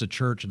isn't just a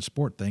church and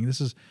sport thing. This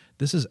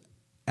is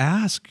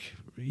ask,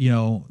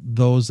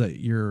 those that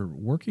you're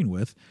working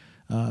with,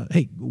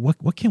 hey,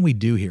 what can we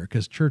do here?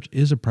 Because church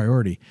is a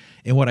priority.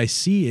 And what I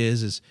see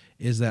is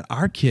that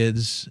our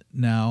kids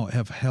now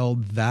have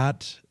held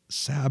that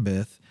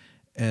Sabbath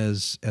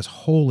as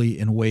holy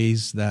in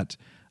ways that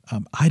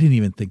I didn't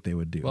even think they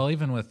would do. Well,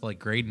 even with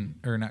like Gideon,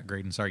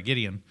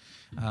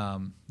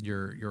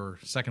 your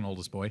second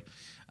oldest boy.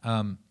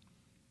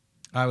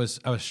 I was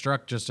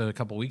struck just a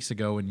couple weeks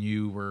ago when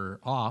you were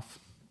off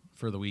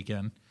for the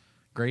weekend.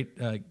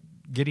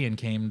 Gideon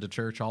came to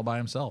church all by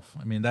himself.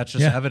 I mean, that's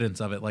just evidence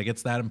of it. Like,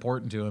 it's that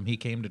important to him. He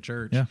came to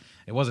church. Yeah.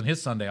 It wasn't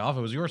his Sunday off.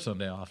 It was your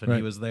Sunday off, and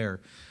he was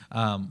there,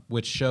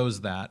 which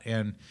shows that.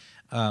 And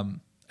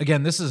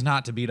again, this is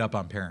not to beat up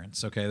on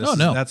parents, okay?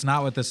 That's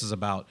not what this is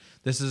about.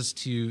 This is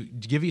to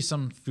give you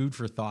some food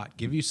for thought,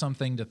 give you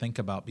something to think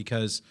about,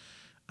 because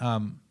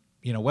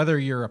whether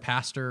you're a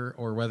pastor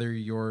or whether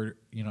you're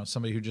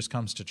somebody who just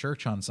comes to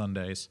church on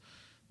Sundays,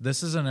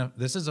 this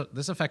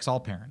affects all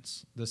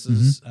parents. This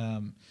is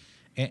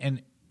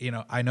and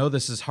I know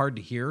this is hard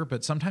to hear,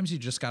 but sometimes you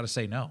just got to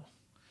say no.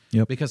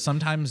 Yep. Because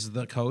sometimes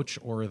the coach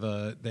or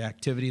the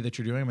activity that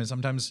you're doing, I mean,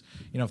 sometimes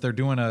if they're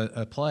doing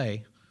a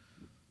play,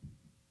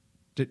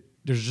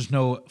 there's just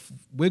no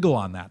wiggle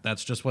on that.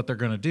 That's just what they're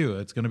going to do.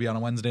 It's going to be on a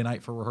Wednesday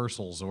night for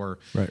rehearsals, or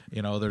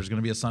there's going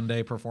to be a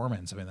Sunday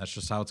performance. I mean, that's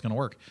just how it's going to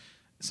work.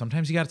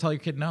 Sometimes you got to tell your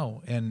kid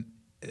no, and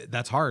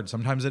that's hard.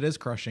 Sometimes it is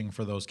crushing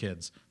for those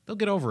kids. They'll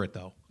get over it,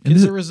 though.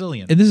 Kids are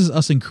resilient. And this is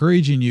us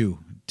encouraging you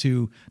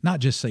to not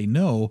just say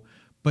no,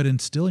 but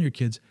instill in your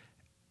kids,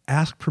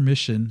 ask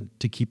permission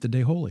to keep the day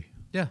holy.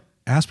 Yeah.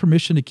 Ask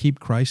permission to keep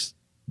Christ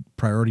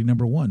priority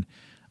number one.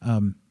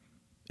 And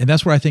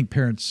that's where I think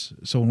parents,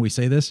 so when we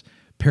say this,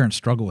 parents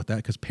struggle with that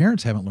because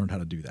parents haven't learned how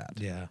to do that.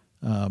 Yeah.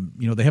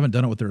 They haven't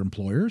done it with their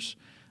employers.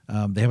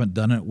 They haven't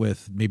done it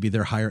with maybe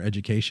their higher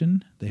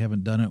education. They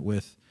haven't done it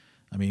with,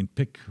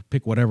 pick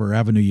whatever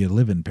avenue you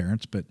live in,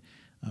 parents. But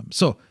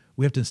so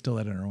we have to instill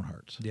that in our own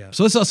hearts. Yeah.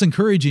 So it's us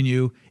encouraging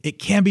you. It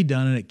can be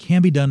done, and it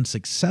can be done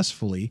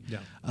successfully. Yeah.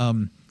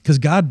 Because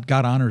God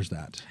honors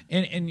that.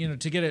 And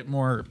to get it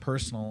more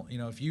personal,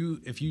 if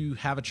you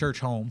have a church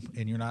home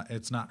and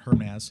it's not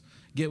Hermaz,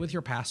 get with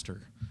your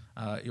pastor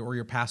or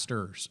your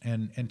pastors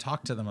and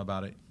talk to them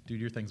about it. Dude,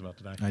 your thing's about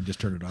to die. I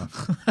just turned it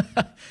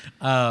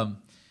off.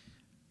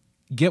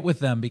 Get with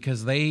them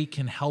because they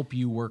can help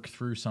you work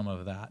through some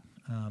of that.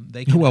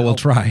 We'll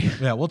try.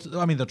 Yeah,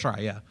 they'll try.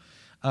 Yeah.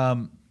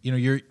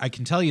 I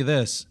can tell you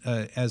this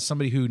as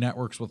somebody who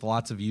networks with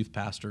lots of youth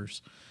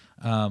pastors.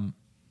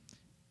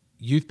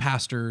 Youth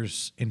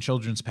pastors and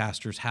children's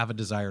pastors have a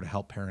desire to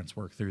help parents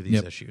work through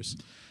these issues.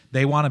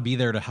 They want to be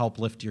there to help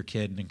lift your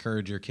kid and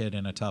encourage your kid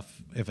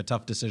if a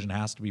tough decision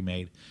has to be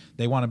made.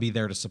 They want to be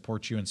there to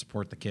support you and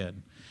support the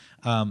kid.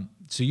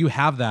 So you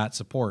have that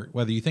support,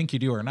 whether you think you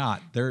do or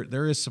not.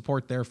 There is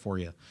support there for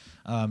you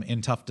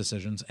in tough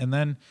decisions. And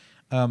then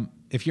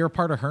if you're a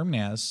part of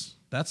Hermnaz,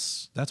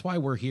 That's why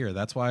we're here.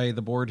 That's why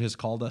the board has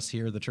called us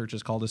here. The church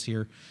has called us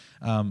here.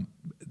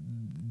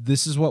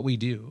 This is what we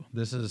do.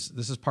 This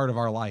is part of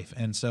our life.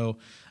 And so,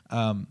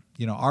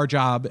 our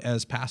job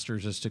as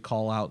pastors is to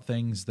call out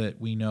things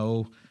that we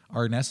know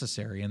are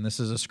necessary. And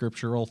this is a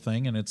scriptural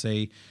thing, and it's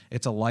a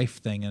life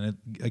thing. And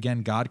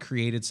again, God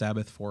created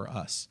Sabbath for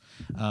us.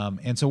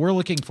 And so we're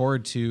looking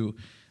forward to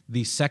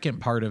the second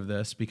part of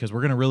this, because we're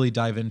going to really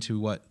dive into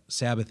what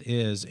Sabbath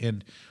is.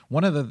 And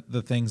one of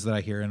the things that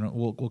I hear, and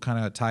we'll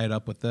kind of tie it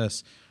up with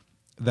this,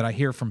 that I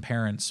hear from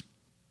parents,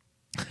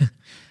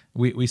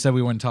 we said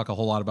we wouldn't talk a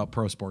whole lot about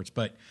pro sports,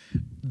 but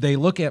they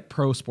look at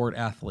pro sport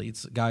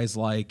athletes, guys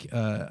like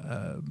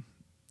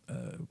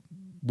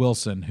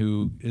Wilson,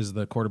 who is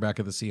the quarterback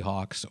of the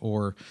Seahawks,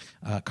 or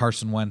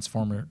Carson Wentz,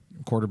 former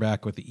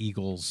quarterback with the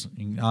Eagles,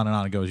 on and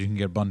on it goes. You can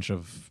get a bunch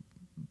of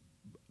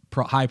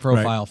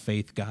high-profile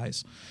faith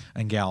guys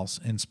and gals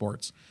in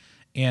sports,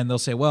 and they'll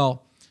say,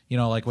 "Well,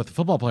 like with the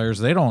football players,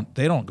 they don't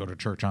go to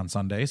church on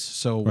Sundays.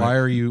 So why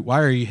are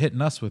you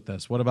hitting us with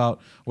this? What about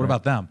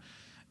them?"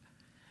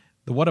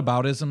 The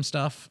whataboutism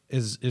stuff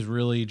is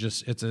really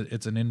just it's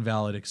an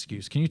invalid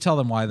excuse. Can you tell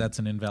them why that's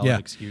an invalid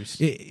excuse?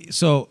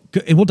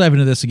 And we'll dive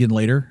into this again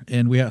later,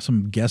 and we have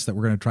some guests that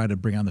we're going to try to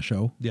bring on the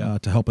show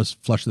to help us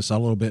flush this out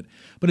a little bit.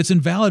 But it's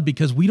invalid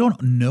because we don't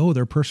know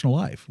their personal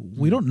life.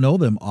 We don't know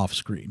them off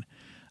screen.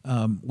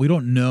 We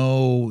don't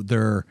know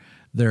their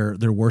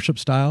worship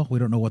style. We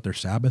don't know what their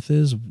Sabbath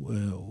is.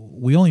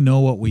 We only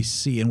know what we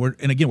see. And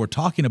we're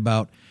talking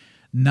about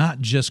not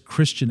just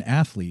Christian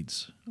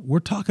athletes. We're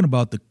talking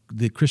about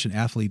the Christian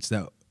athletes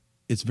that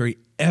it's very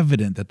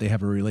evident that they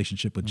have a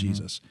relationship with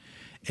Jesus.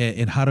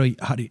 And how do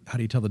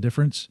you tell the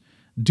difference?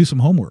 Do some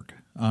homework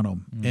on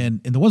them.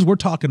 And the ones we're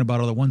talking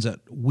about are the ones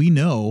that we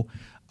know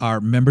are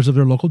members of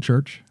their local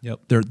church. Yep.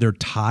 They're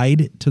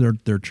tied to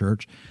their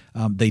church.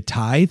 They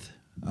tithe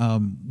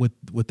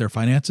with their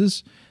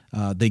finances.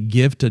 They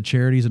give to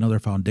charities and other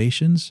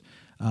foundations.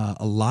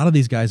 A lot of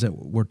these guys that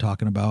we're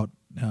talking about,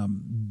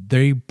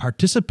 they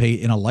participate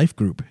in a life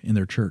group in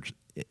their church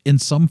in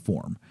some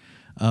form.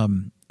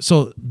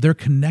 So they're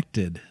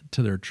connected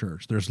to their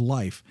church. There's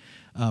life.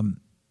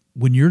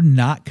 When you're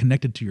not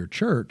connected to your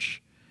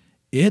church,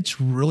 it's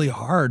really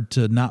hard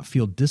to not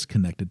feel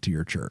disconnected to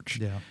your church.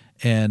 Yeah.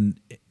 And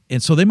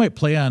so they might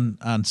play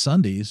on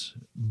Sundays,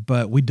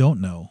 but we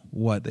don't know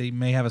what they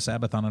may have a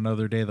Sabbath on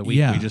another day of the week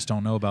we just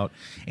don't know about.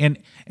 And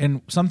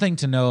something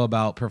to know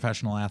about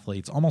professional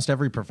athletes, almost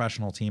every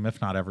professional team,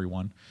 if not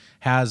everyone,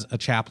 has a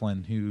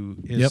chaplain who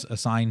is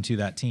assigned to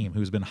that team,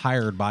 who's been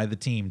hired by the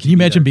team. Can you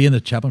imagine being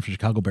the chaplain for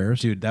Chicago Bears?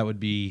 Dude, that'd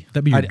be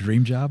your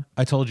dream job.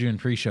 I told you in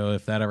pre-show,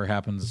 if that ever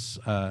happens,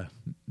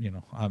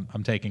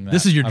 I'm taking that.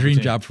 This is your dream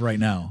job for right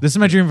now. This is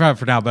my dream job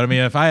for now. But I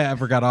mean, if I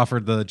ever got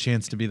offered the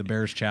chance to be the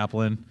Bears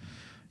chaplain,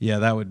 yeah,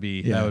 that would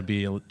be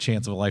a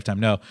chance of a lifetime.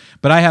 No,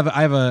 but I have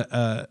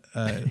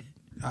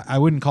I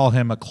wouldn't call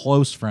him a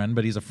close friend,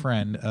 but he's a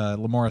friend,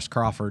 Lamoris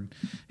Crawford,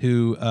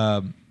 who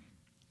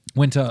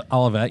went to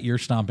Olivet, your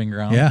stomping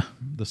ground,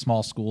 the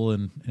small school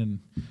in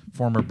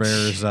former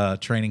Bears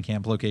training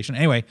camp location.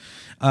 Anyway,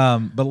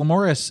 but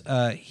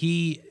Lamoris,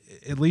 he,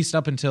 at least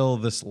up until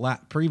this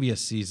previous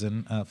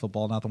season,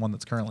 football, not the one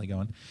that's currently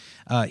going,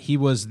 he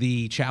was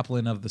the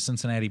chaplain of the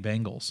Cincinnati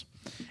Bengals.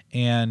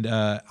 And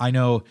I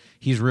know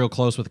he's real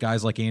close with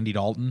guys like Andy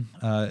Dalton.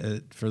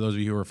 For those of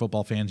you who are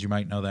football fans, you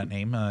might know that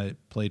name.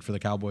 Played for the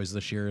Cowboys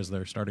this year as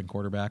their starting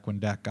quarterback when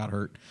Dak got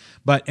hurt.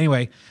 But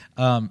anyway,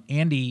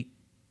 Andy,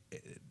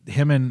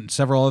 him and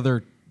several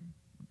other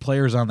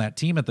players on that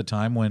team at the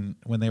time when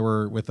they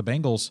were with the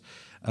Bengals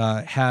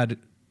had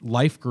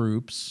life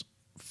groups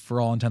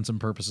for all intents and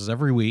purposes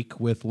every week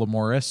with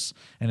Lamoris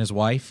and his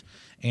wife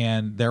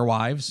and their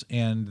wives,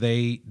 and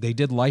they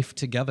did life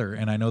together,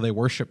 and I know they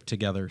worship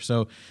together.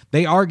 So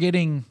they are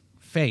getting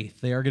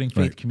faith. They are getting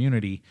faith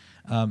community,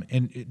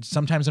 and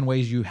sometimes in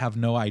ways you have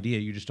no idea.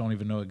 You just don't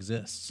even know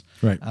exists.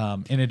 Right.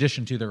 In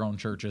addition to their own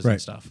churches and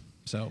stuff.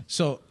 So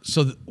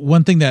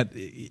one thing that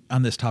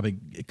on this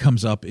topic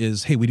comes up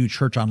is, hey, we do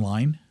church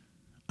online.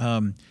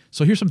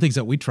 So here's some things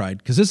that we tried,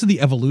 because this is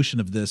the evolution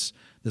of this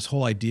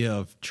whole idea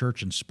of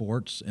church and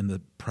sports and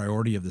the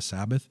priority of the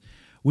Sabbath.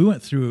 We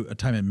went through a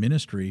time in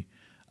ministry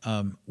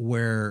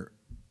where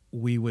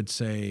we would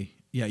say,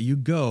 yeah, you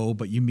go,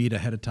 but you meet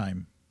ahead of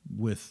time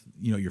with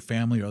your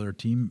family or other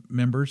team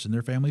members and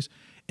their families,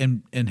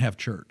 and have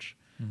church.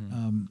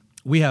 Mm-hmm.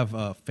 We have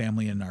a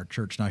family in our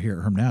church now here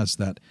at Hermnaz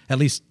that at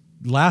least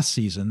last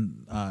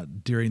season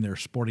during their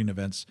sporting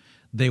events,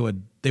 they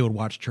would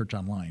watch church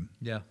online.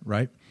 Yeah.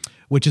 Right.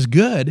 Which is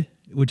good,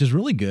 which is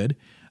really good.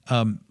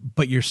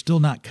 But you're still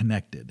not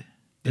connected.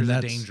 There's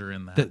a danger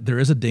in that. There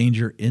is a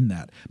danger in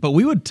that. But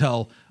we would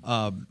tell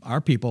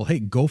our people, hey,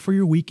 go for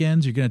your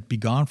weekends. You're going to be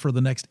gone for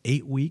the next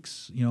 8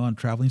 weeks, on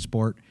traveling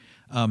sport.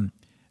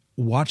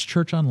 Watch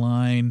church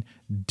online.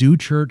 Do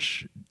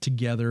church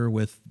together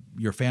with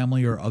your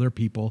family or other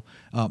people.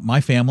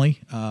 My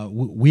family,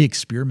 we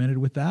experimented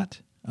with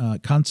that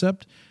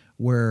concept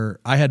where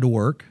I had to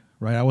work,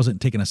 right? I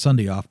wasn't taking a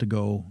Sunday off to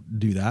go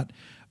do that.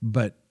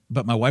 But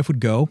but my wife would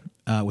go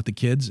with the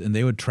kids, and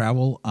they would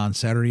travel on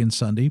Saturday and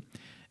Sunday,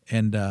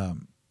 and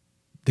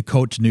the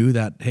coach knew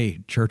that, hey,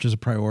 church is a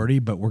priority,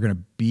 but we're going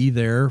to be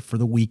there for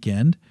the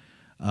weekend.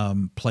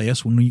 Play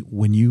us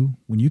when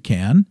you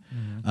can.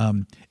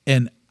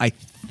 And I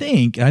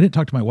think, and I didn't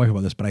talk to my wife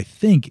about this, but I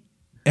think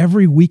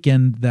every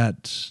weekend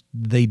that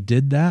they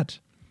did that,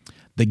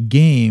 the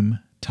game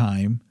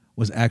time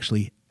was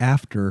actually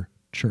after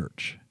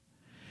church.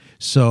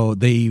 So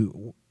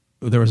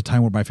there was a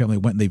time where my family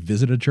went and they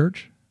visited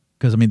church,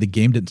 because the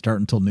game didn't start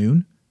until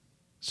noon.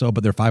 So,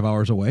 but they're 5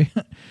 hours away.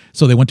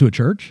 So they went to a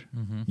church,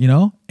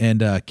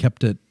 and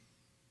kept it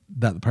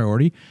that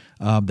priority.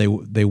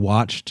 They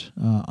watched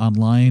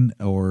online,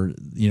 or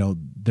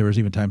there was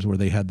even times where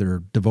they had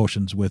their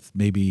devotions with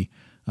maybe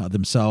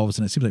themselves,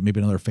 and it seems like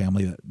maybe another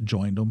family that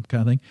joined them,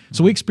 kind of thing.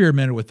 So we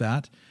experimented with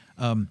that.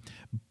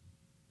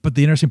 But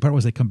the interesting part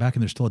was they come back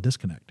and there's still a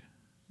disconnect.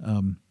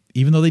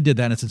 Even though they did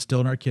that, and it's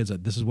instilled in our kids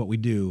that this is what we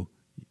do.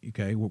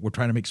 Okay, we're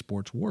trying to make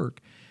sports work.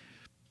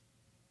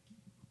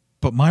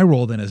 But my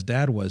role then as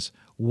dad was,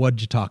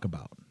 what'd you talk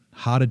about?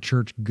 How did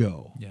church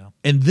go? Yeah.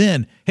 And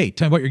then, hey,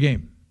 tell me about your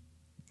game.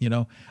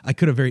 I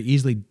could have very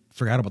easily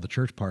forgot about the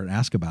church part and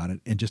asked about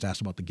it and just asked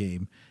about the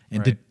game.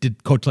 And Right.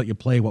 did coach let you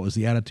play? What was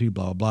the attitude?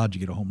 Blah, blah, blah. Did you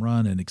get a home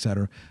run? And et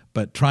cetera.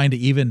 But trying to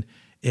and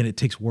it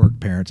takes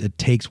work, parents. It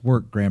takes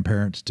work,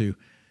 grandparents, to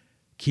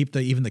keep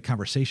even the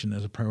conversation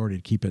as a priority,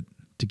 to keep it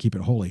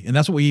holy. And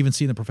that's what we even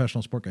see in the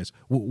professional sport guys.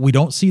 We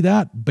don't see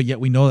that, but yet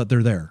we know that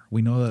they're there.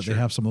 We know that they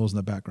have some of those in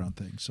the background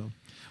things. So,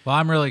 Well,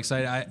 I'm really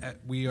excited.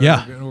 We are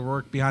going to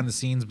work behind the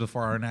scenes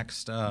before our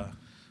next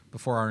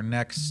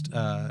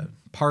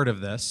part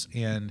of this,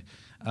 and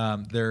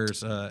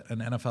there's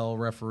an NFL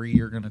referee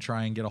you're going to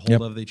try and get a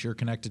hold of that you're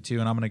connected to,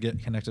 and I'm going to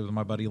get connected with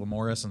my buddy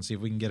Lamoris and see if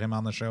we can get him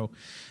on the show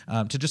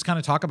to just kind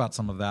of talk about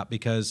some of that,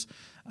 because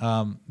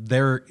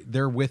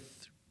they're with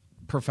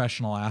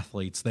professional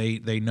athletes.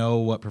 They know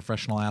what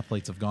professional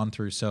athletes have gone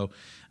through. So,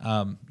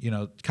 kind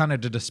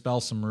of to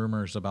dispel some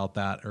rumors about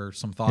that, or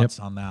some thoughts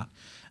on that.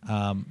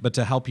 But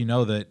to help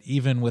that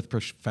even with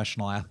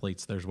professional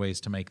athletes, there's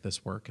ways to make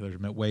this work. There's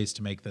ways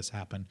to make this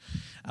happen.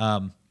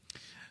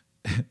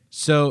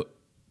 So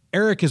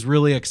Eric is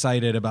really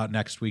excited about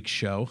next week's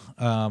show.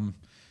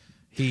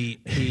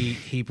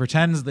 He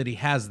pretends that he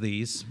has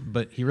these,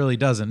 but he really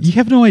doesn't. you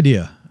have no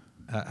idea.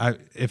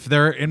 If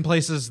they're in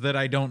places that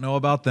I don't know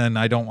about, then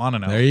I don't want to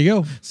know. There you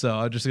go. So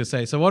I'm just going to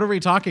say, so what are we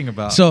talking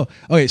about? So,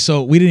 okay,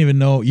 so we didn't even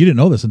know, you didn't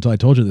know this until I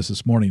told you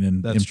this morning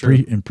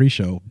in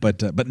pre-show.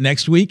 But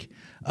next week,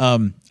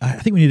 I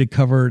think we need to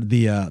cover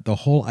the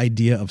whole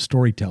idea of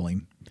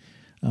storytelling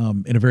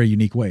in a very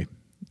unique way.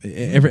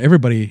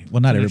 Everybody,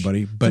 well, not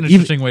everybody, but an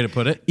interesting way to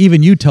put it.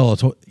 Even you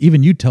tells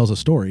a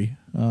story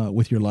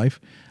with your life.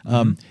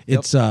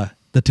 It's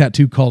the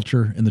tattoo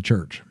culture in the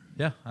church.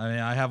 Yeah,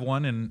 I have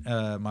one, and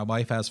my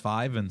wife has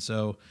 5, and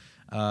so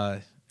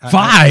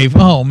 5.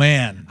 Oh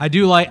man, I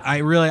do like. I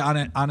really,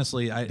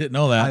 honestly, I didn't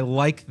know that. I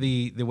like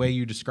the way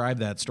you describe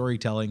that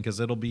storytelling,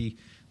 because it'll be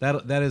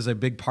that is a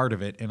big part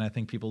of it, and I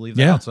think people leave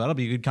that out. So that'll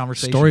be a good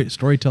conversation.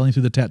 Storytelling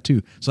through the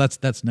tattoo. So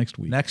that's next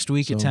week. Next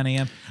week at 10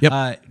 a.m.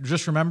 Yep.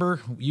 Just remember,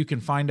 you can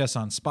find us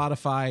on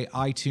Spotify,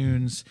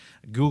 iTunes,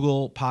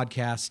 Google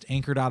Podcast,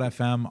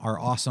 Anchor.fm, our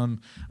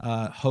awesome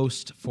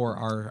host for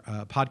our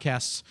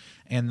podcasts.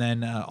 And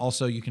then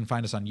also you can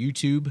find us on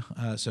YouTube.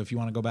 So if you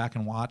want to go back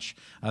and watch,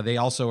 they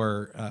also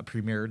are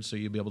premiered, so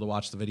you'll be able to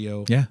watch the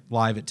video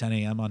live at 10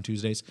 a.m. on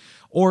Tuesdays.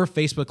 Or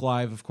Facebook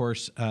Live, of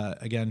course,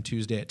 again,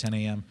 Tuesday at 10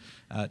 a.m.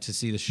 To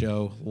see the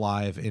show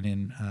live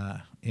and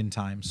in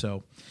time.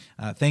 So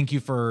thank you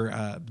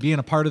for being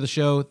a part of the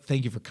show.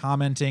 Thank you for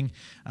commenting.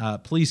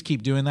 Please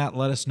keep doing that.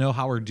 Let us know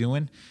how we're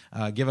doing.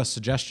 Give us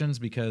suggestions,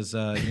 because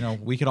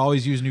we could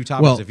always use new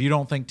topics. If you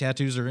don't think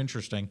tattoos are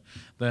interesting,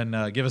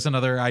 then give us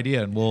another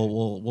idea, and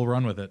we'll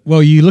run with it.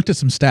 Well, you looked at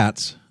some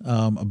stats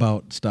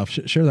about stuff.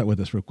 Share that with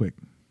us real quick.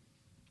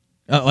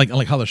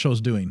 Like how the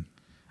show's doing,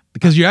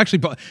 because you're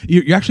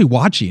actually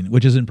watching,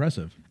 which is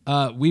impressive.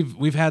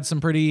 We've had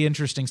some pretty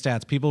interesting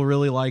stats. People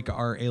really like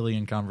our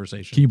alien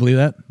conversation. Can you believe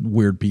that?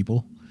 Weird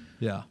people.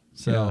 Yeah.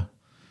 So,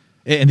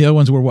 and the other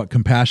ones were what?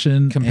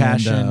 Compassion,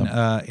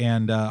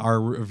 and our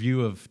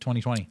review of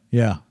 2020.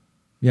 Yeah.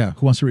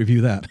 Who wants to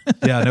review that?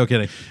 Yeah, no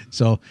kidding.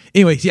 So,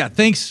 anyways,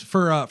 thanks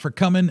for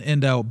coming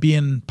and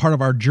being part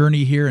of our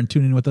journey here and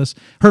tuning in with us.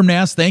 Herm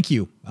Nass, thank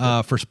you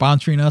for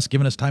sponsoring us,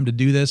 giving us time to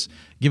do this,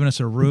 giving us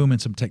a room and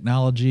some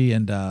technology,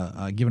 and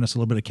giving us a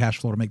little bit of cash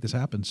flow to make this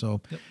happen. So,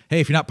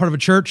 hey, if you're not part of a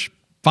church,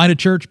 find a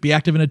church, be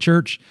active in a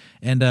church,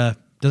 and doesn't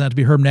have to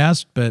be Herm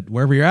Nass, but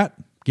wherever you're at,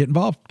 get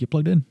involved, get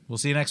plugged in. We'll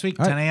see you next week,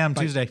 All 10 right, a.m.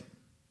 bye. Tuesday.